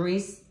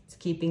 boundaries,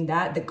 keeping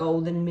that, the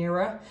golden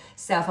mirror,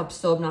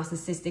 self-absorbed,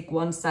 narcissistic,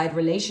 one-side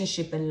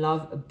relationship and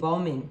love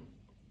bombing.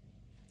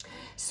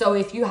 So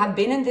if you have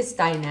been in this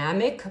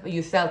dynamic,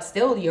 you felt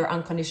still your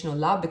unconditional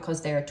love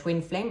because they're a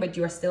twin flame, but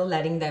you're still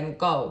letting them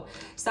go.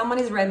 Someone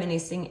is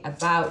reminiscing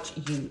about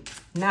you.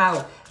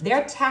 Now,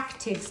 their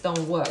tactics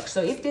don't work.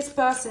 So if this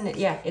person,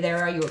 yeah, they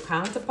are your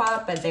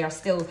counterpart, but they are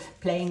still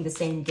playing the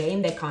same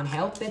game, they can't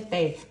help it.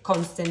 They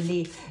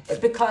constantly,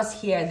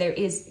 because here there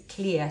is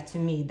clear to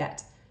me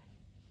that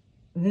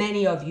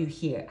many of you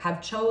here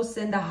have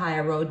chosen the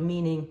higher road,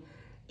 meaning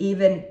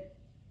even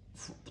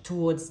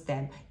towards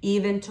them,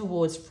 even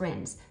towards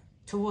friends,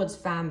 towards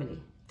family.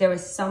 There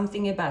is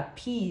something about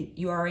peace.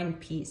 You are in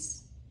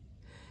peace.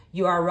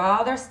 You are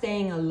rather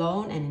staying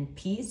alone and in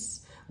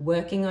peace,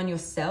 working on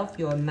yourself.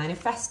 You are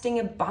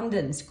manifesting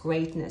abundance,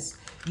 greatness.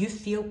 You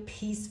feel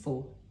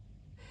peaceful.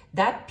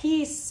 That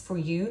peace for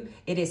you,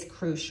 it is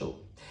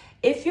crucial.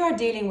 If you're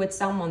dealing with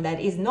someone that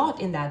is not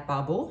in that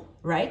bubble,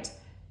 right?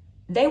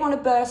 They want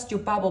to burst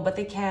your bubble, but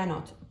they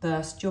cannot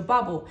burst your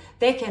bubble.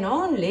 They can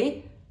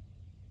only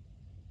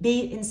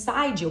be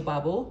inside your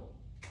bubble,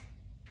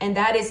 and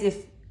that is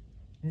if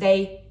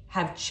they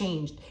have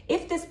changed.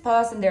 If this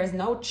person, there is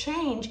no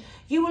change,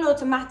 you will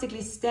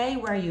automatically stay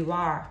where you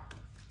are.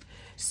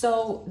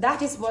 So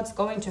that is what's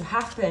going to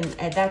happen.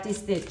 That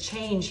is the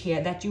change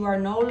here, that you are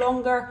no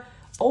longer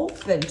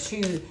open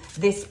to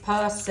this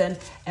person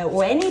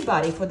or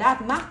anybody for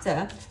that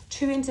matter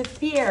to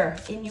interfere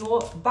in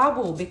your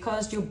bubble,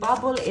 because your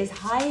bubble is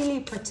highly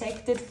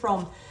protected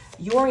from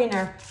your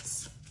inner,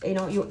 you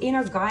know, your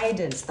inner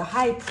guidance, the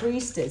high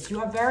priestess.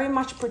 You are very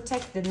much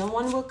protected. No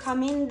one will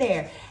come in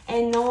there,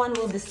 and no one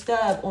will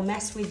disturb or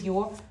mess with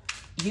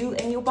you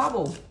and your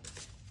bubble.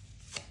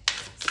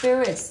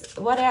 Spirits,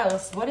 what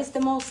else? What is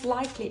the most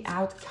likely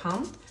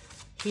outcome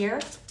here?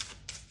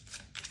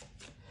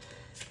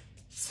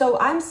 So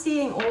I'm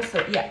seeing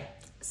also, yeah,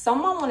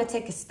 someone want to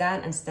take a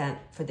stand and stand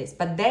for this,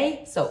 but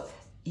so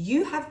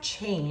you have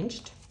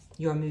changed.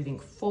 You're moving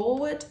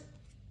forward.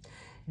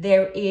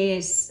 There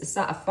is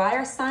a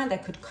fire sign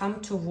that could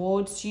come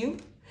towards you,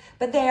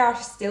 but they are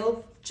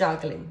still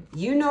juggling.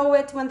 You know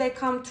it when they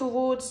come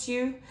towards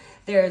you.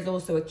 There is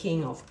also a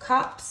King of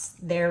Cups.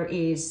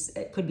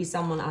 It could be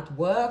someone at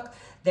work.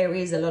 There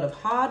is a lot of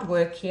hard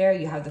work here.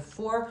 You have the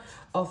Four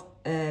of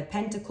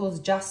Pentacles,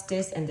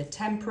 Justice, and the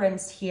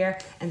Temperance here,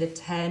 and the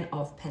Ten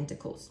of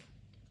Pentacles.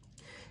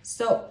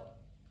 So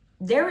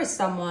there is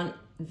someone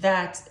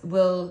that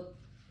will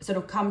sort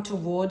of come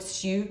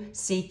towards you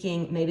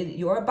seeking maybe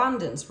your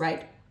abundance,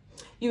 right?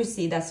 You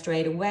see that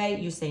straight away,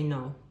 you say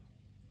no.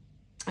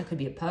 It could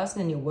be a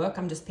person in your work.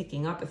 I'm just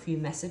picking up a few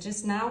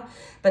messages now,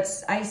 but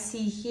I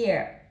see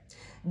here,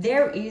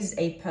 there is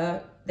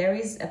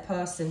a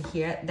person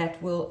here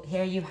that will,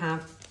 here you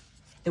have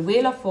the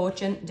Wheel of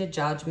Fortune, the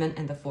Judgment,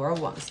 and the Four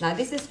of Wands. Now,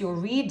 this is your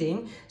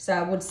reading, so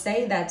I would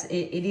say that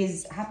it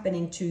is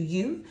happening to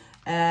you.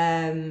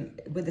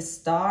 With the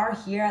Star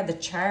here, the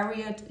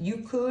Chariot, you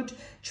could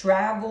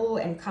travel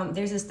and come.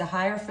 This is the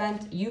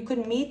Hierophant. You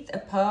could meet a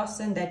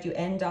person that you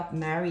end up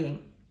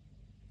marrying.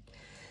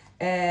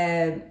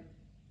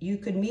 You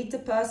could meet the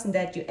person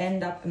that you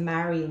end up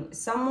marrying.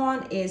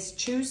 Someone is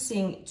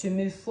choosing to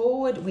move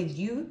forward with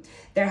you.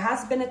 There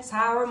has been a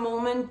Tower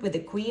moment with the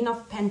Queen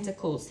of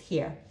Pentacles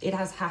here. It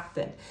has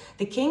happened.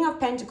 The King of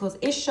Pentacles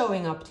is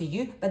showing up to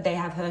you, but they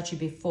have hurt you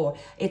before.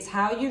 It's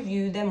how you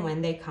view them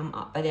when they come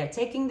up. But they're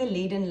taking the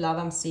lead in love.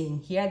 I'm seeing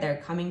here. They're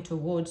coming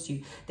towards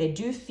you. They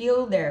do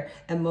feel their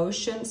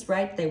emotions,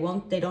 right?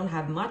 They don't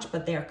have much,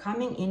 but they're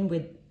coming in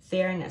with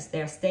fairness.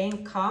 They're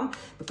staying calm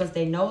because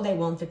they know they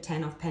want the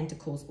Ten of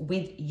Pentacles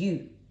with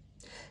you.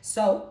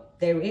 So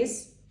there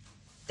is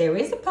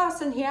a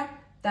person here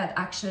that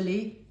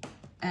actually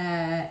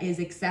is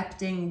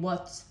accepting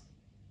what,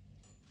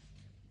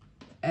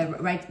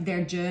 right,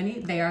 their journey.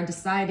 They are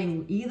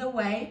deciding either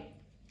way.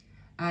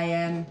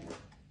 I'm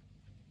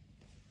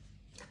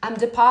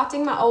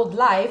departing my old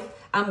life.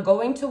 I'm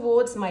going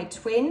towards my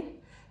twin,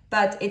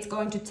 but it's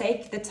going to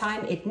take the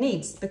time it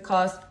needs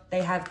because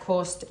they have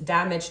caused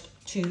damage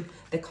to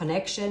the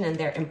connection and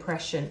their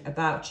impression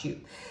about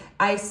you.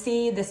 I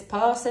see this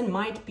person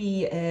might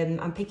be,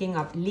 I'm picking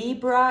up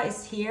Libra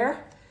is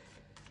here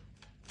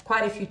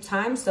quite a few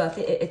times. So I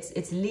think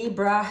it's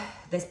Libra.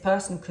 This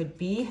person could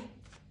be.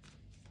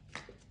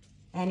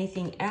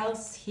 Anything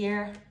else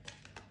here?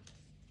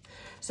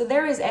 So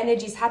there is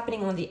energies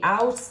happening on the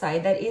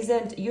outside that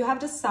isn't, you have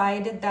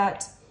decided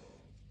that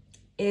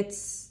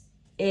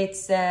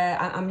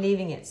I'm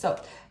leaving it. So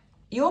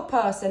your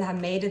person have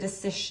made a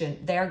decision.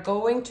 They are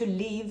going to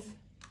leave.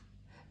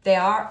 They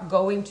are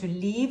going to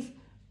leave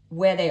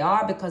where they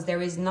are because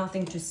there is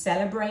nothing to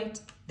celebrate.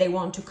 They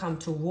want to come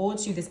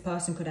towards you. This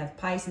person could have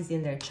Pisces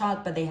in their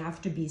chart, but they have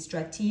to be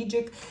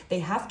strategic. They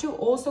have to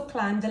also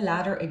climb the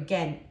ladder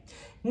again.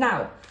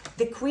 Now,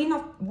 the Queen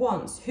of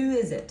Wands, who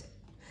is it?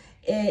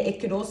 It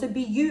could also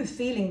be you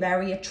feeling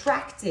very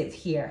attractive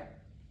here.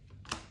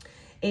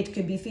 It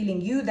could be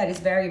feeling you that is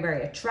very,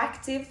 very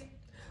attractive.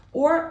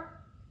 Or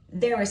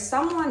there is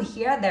someone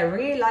here that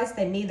realized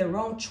they made the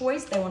wrong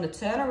choice. They want to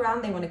turn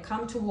around. They want to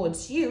come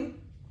towards you.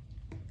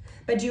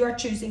 But you are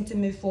choosing to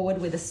move forward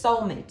with a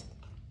soulmate.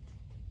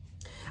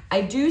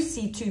 I do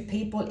see two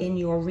people in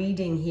your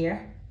reading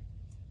here.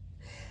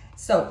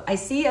 So I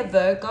see a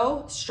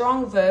Virgo,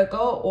 strong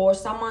Virgo, or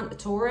someone,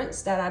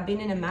 Taurus, that have been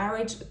in a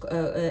marriage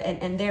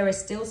and there is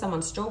still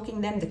someone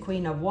stroking them, the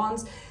Queen of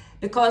Wands.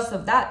 Because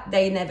of that,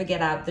 they never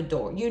get out the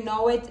door. You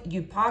know it,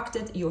 you parked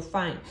it, you're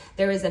fine.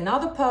 There is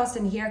another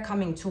person here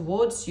coming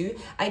towards you.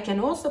 I can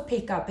also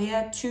pick up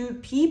here two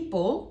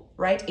people,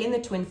 right, in the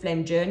twin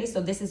flame journey.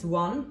 So this is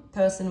one,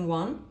 person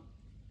one.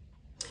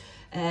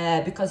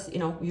 Because, you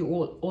know, you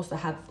all also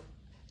have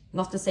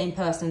not the same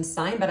person's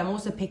sign, but I'm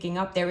also picking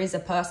up there is a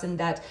person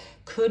that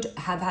could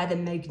have had a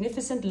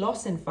magnificent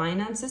loss in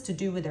finances to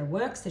do with their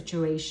work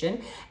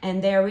situation,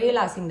 and they're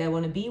realizing they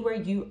want to be where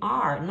you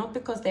are, not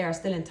because they are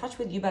still in touch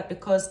with you, but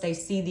because they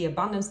see the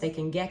abundance they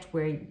can get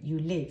where you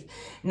live.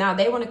 Now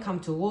they want to come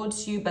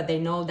towards you, but they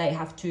know they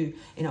have to,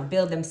 you know,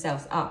 build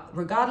themselves up.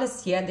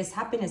 Regardless here, this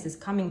happiness is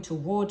coming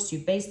towards you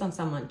based on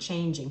someone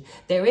changing.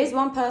 There is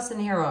one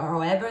person here,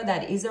 however,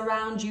 that is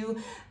around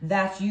you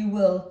that you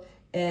will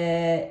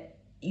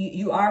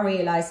you are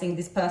realizing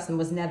this person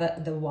was never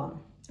the one,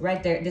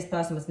 right? This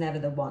person was never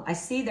the one. I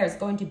see there's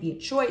going to be a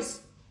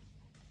choice,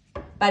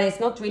 but it's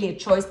not really a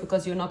choice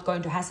because you're not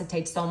going to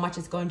hesitate so much.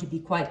 It's going to be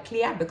quite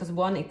clear because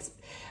one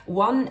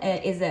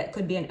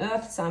could be an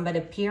earth sign, but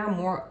appear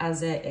more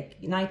as a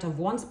Knight of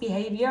Wands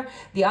behavior.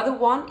 The other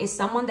one is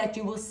someone that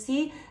you will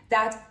see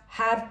that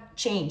have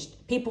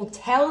changed. People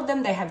tell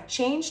them they have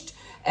changed.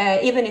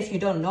 Even if you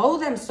don't know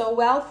them so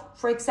well.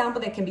 For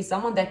example, there can be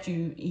someone that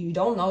you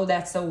don't know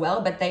that so well,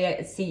 but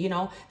they see, you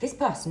know, this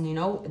person, you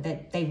know,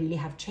 that they really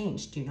have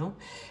changed, you know,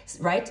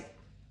 right?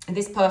 And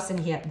this person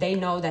here, they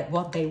know that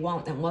what they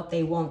want and what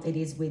they want, it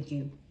is with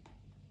you.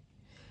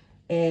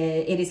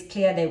 It is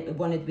clear they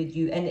want it with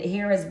you. And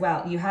here as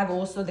well, you have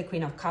also the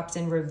Queen of Cups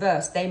in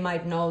reverse. They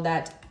might know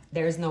that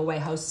there is no way,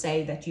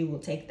 Jose, that you will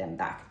take them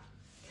back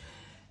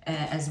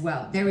as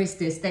well. There is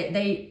this,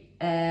 they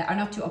are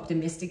not too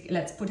optimistic,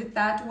 let's put it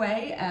that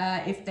way,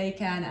 if they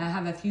can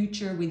have a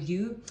future with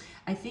you.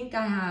 I think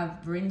I have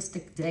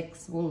Vrinstic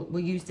decks. We'll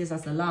use this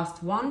as the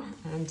last one.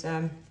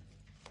 And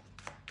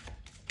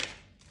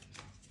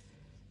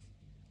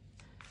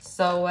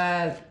so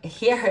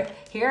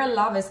here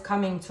love is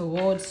coming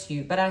towards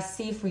you, but I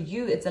see for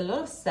you it's a lot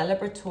of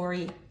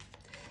celebratory.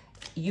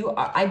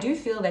 I do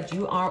feel that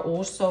you are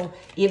also,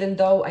 even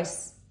though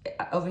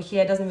over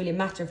here it doesn't really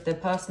matter if the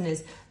person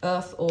is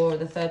earth or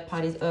the third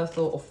party is earth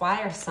or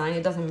fire sign.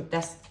 It doesn't,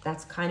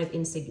 that's kind of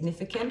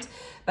insignificant.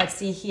 But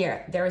see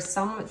here, there is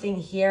something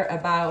here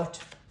about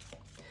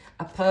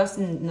a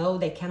person know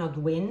they cannot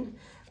win,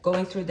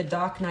 going through the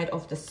dark night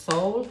of the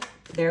soul.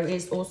 There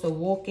is also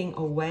walking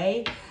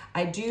away.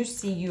 I do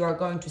see you are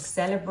going to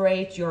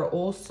celebrate. You're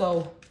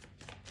also,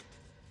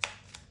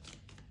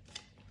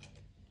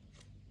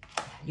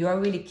 you are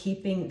really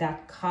keeping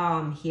that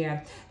calm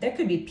here. There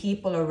could be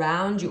people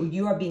around you.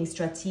 You are being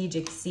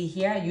strategic. See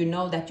here, you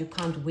know that you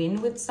can't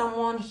win with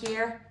someone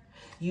here.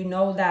 You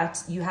know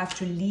that you have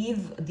to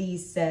leave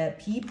these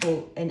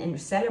people and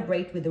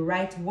celebrate with the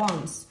right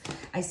ones.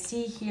 I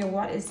see here,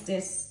 what is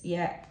this?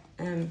 Yeah,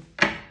 there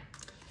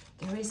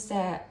is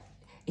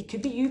it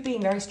could be you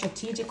being very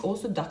strategic,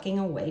 also ducking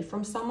away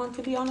from someone,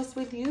 to be honest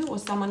with you, or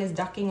someone is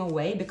ducking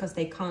away because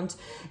they can't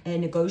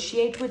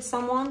negotiate with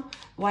someone.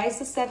 Why is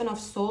the Seven of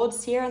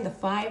Swords here and the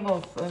Five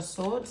of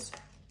Swords?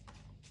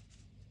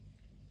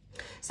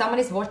 Someone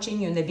is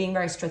watching you and they're being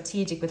very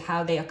strategic with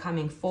how they are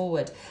coming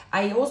forward.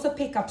 I also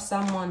pick up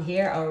someone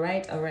here. All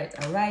right.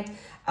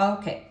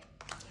 Okay.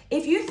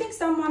 If you think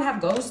someone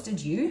have ghosted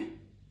you,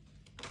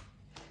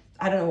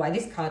 I don't know why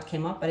this card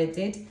came up, but it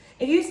did.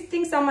 If you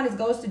think someone is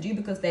ghosted you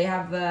because they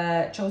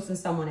have chosen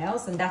someone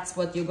else and that's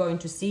what you're going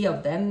to see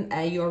of them,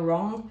 you're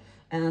wrong.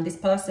 This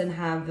person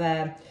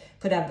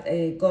could have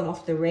gone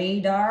off the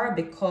radar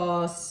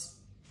because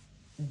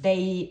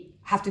they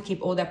have to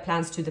keep all their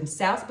plans to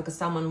themselves because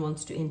someone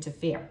wants to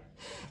interfere.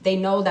 They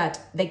know that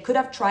they could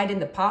have tried in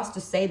the past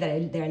to say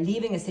that they're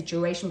leaving a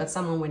situation, but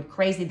someone went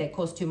crazy, they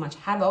caused too much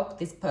havoc.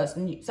 This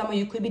person, some of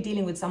you could be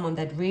dealing with someone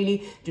that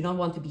really do not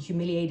want to be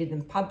humiliated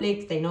in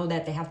public. They know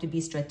that they have to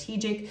be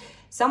strategic.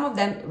 Some of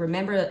them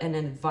remember an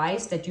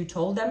advice that you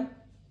told them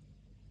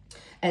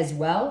as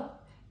well,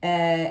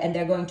 and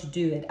they're going to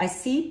do it. I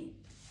see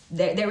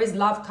there is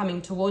love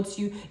coming towards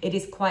you. It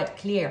is quite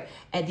clear.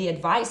 And the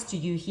advice to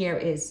you here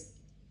is,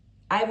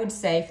 I would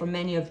say for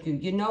many of you,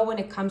 you know, when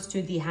it comes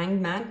to the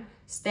Hanged Man,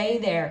 stay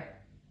there.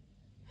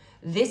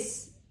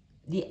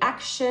 The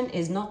action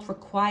is not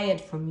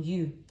required from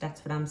you.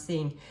 That's what I'm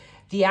seeing.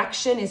 The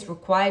action is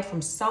required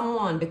from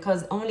someone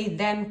because only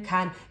them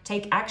can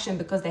take action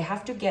because they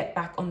have to get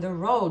back on the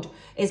road.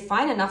 It's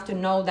fine enough to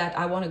know that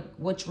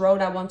which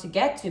road I want to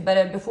get to,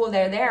 but before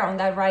they're there on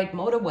that right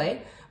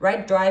motorway,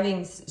 right,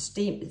 driving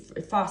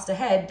fast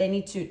ahead, they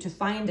need to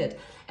find it.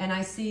 And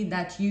I see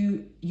that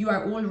you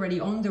are already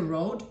on the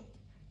road.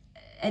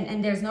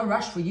 And there's no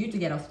rush for you to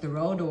get off the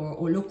road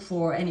or look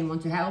for anyone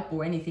to help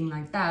or anything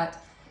like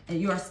that.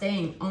 You are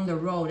staying on the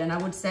road. And I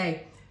would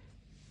say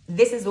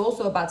this is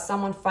also about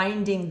someone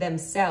finding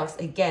themselves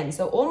again.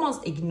 So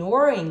almost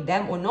ignoring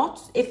them or not,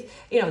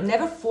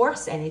 never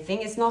force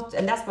anything. It's not,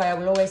 and that's why I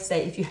will always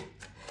say,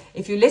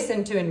 if you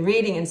listen to and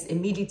reading and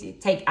immediately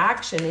take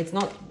action, it's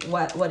not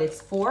what it's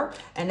for.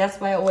 And that's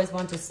why I always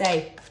want to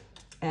say,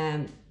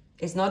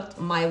 it's not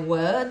my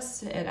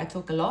words. I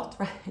talk a lot,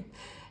 right?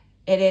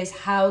 It is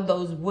how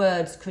those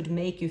words could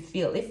make you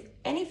feel. If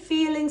any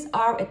feelings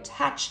are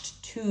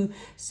attached to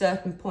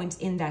certain points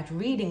in that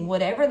reading,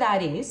 whatever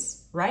that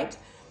is, right?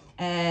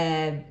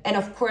 And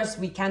of course,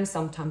 we can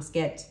sometimes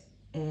get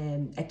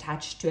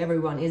attached to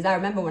everyone. I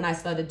remember when I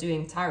started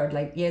doing tarot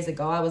like years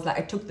ago,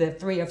 I took the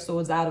 3 of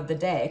Swords out of the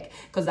deck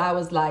because I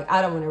was like,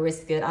 I don't want to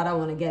risk it. I don't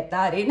want to get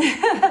that in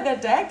the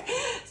deck.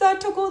 So I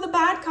took all the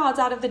bad cards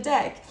out of the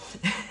deck.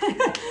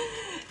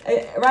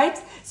 Right,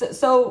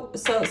 so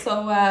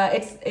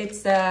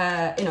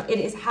it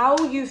is how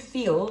you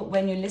feel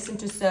when you listen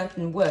to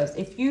certain words.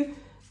 If you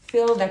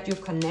feel that you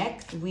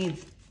connect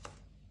with,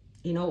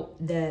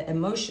 the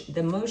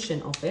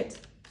emotion of it,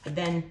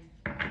 then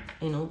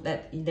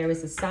that there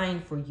is a sign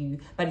for you.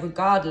 But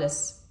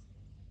regardless,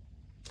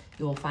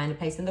 you will find a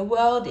place in the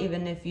world,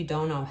 even if you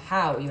don't know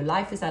how. Your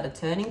life is at a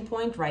turning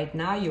point right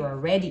now. You are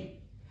ready.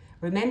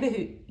 Remember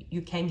who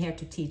you came here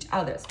to teach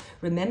others.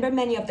 Remember,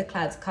 many of the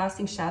clouds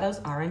casting shadows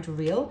aren't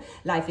real.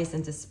 Life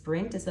isn't a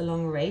sprint, it's a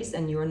long race,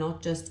 and you're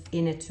not just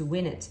in it to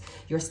win it.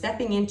 You're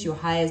stepping into your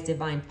highest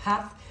divine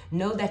path.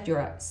 Know that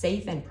you're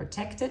safe and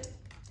protected.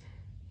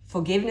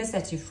 Forgiveness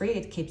sets you free.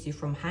 It keeps you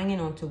from hanging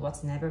on to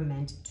what's never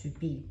meant to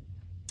be.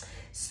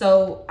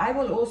 So I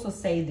will also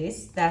say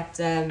this, that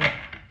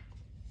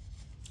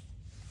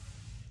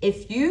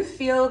if you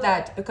feel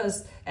that,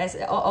 because as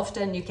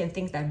often you can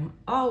think that,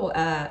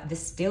 the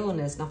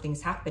stillness,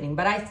 nothing's happening.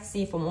 But I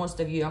see for most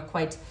of you are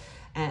quite,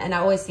 and I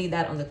always see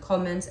that on the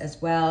comments as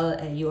well.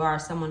 You are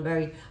someone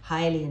very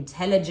highly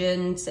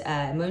intelligent,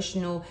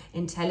 emotional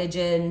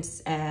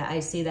intelligence. I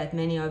see that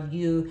many of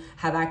you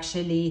have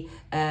actually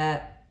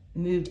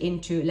moved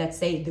into, let's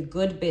say, the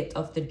good bit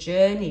of the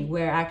journey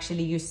where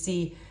actually you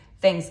see,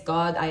 thanks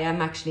God, I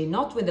am actually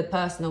not with the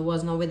person, or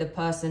was not with the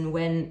person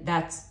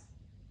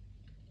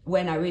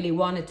when I really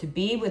wanted to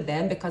be with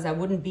them, because I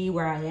wouldn't be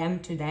where I am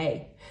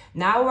today.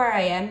 Now where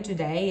I am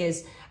today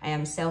is I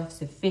am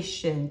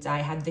self-sufficient. I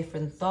have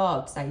different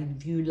thoughts. I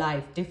view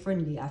life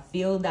differently. I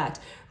feel that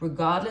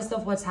regardless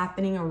of what's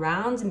happening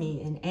around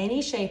me in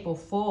any shape or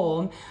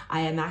form, I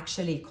am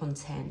actually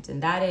content.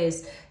 And that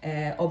is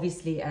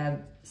obviously a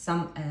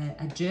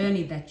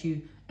journey that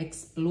you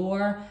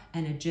explore,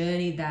 and a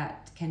journey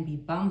that can be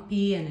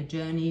bumpy, and a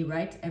journey,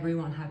 right?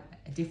 Everyone have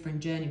a different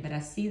journey, but I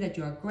see that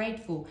you are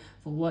grateful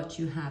for what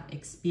you have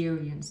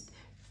experienced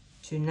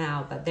to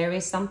now. But there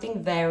is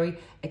something very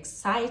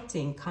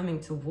exciting coming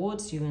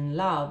towards you in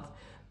love.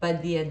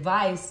 But the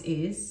advice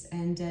is,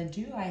 and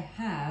do I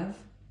have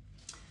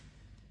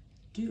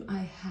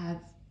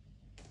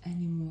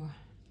any more?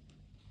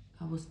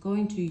 I was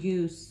going to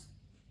use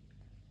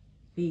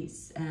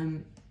these.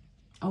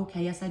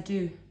 Okay, yes I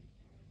do.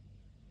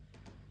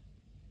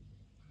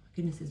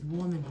 Goodness, it's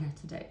warm in here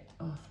today.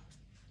 Oh.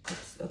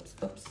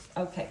 Oops.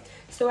 Okay,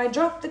 so I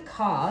dropped the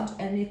card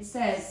and it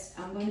says,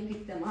 I'm going to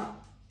pick them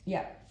up.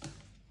 Yeah.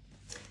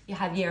 You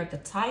have Year of the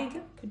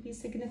Tiger, could be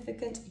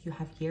significant. You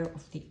have Year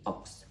of the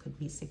Ox, could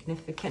be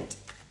significant.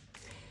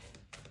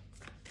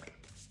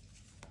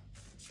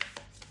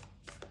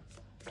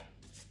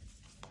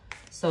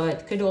 So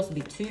it could also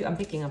be 2. I'm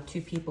picking up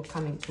 2 people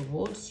coming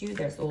towards you.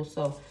 There's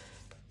also,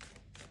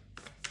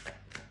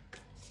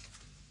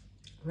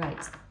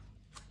 right.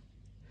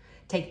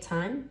 Take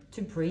time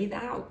to breathe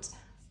out.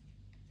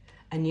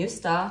 A new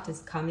start is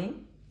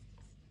coming.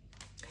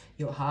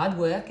 Your hard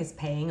work is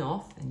paying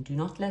off, and do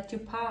not let your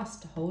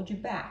past hold you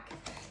back.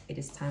 It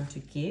is time to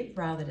give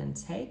rather than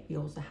take. We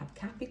also have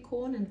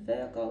Capricorn and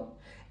Virgo,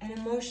 and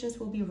emotions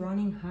will be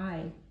running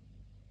high.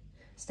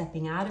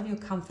 Stepping out of your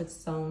comfort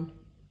zone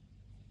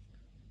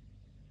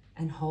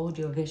and hold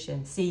your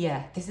vision. See,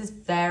 yeah, this is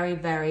very,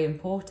 very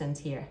important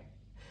here.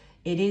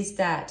 It is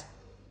that,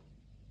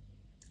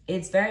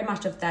 it's very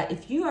much of that.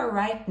 If you are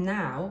right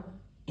now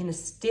in a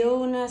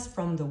stillness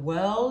from the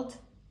world,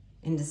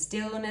 in the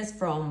stillness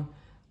from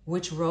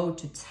which road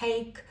to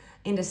take,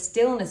 in the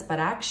stillness, but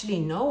actually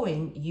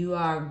knowing you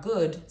are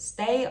good,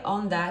 stay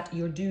on that,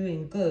 you're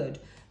doing good.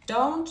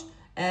 Don't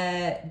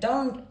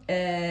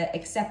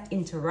accept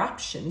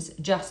interruptions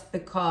just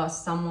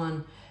because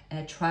someone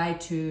tried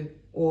to,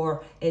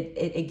 or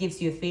it gives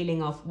you a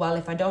feeling of, well,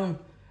 if I don't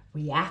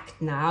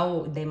react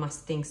now, they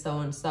must think so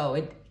and so.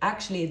 It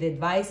actually, the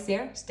advice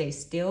here, stay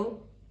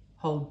still,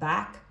 hold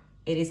back.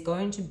 It is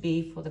going to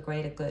be for the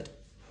greater good.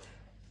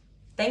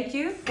 Thank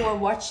you for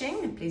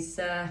watching. Please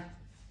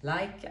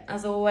like,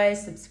 as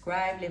always,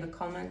 subscribe, leave a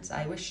comment.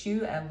 I wish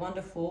you a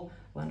wonderful,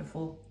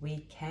 wonderful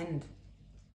weekend.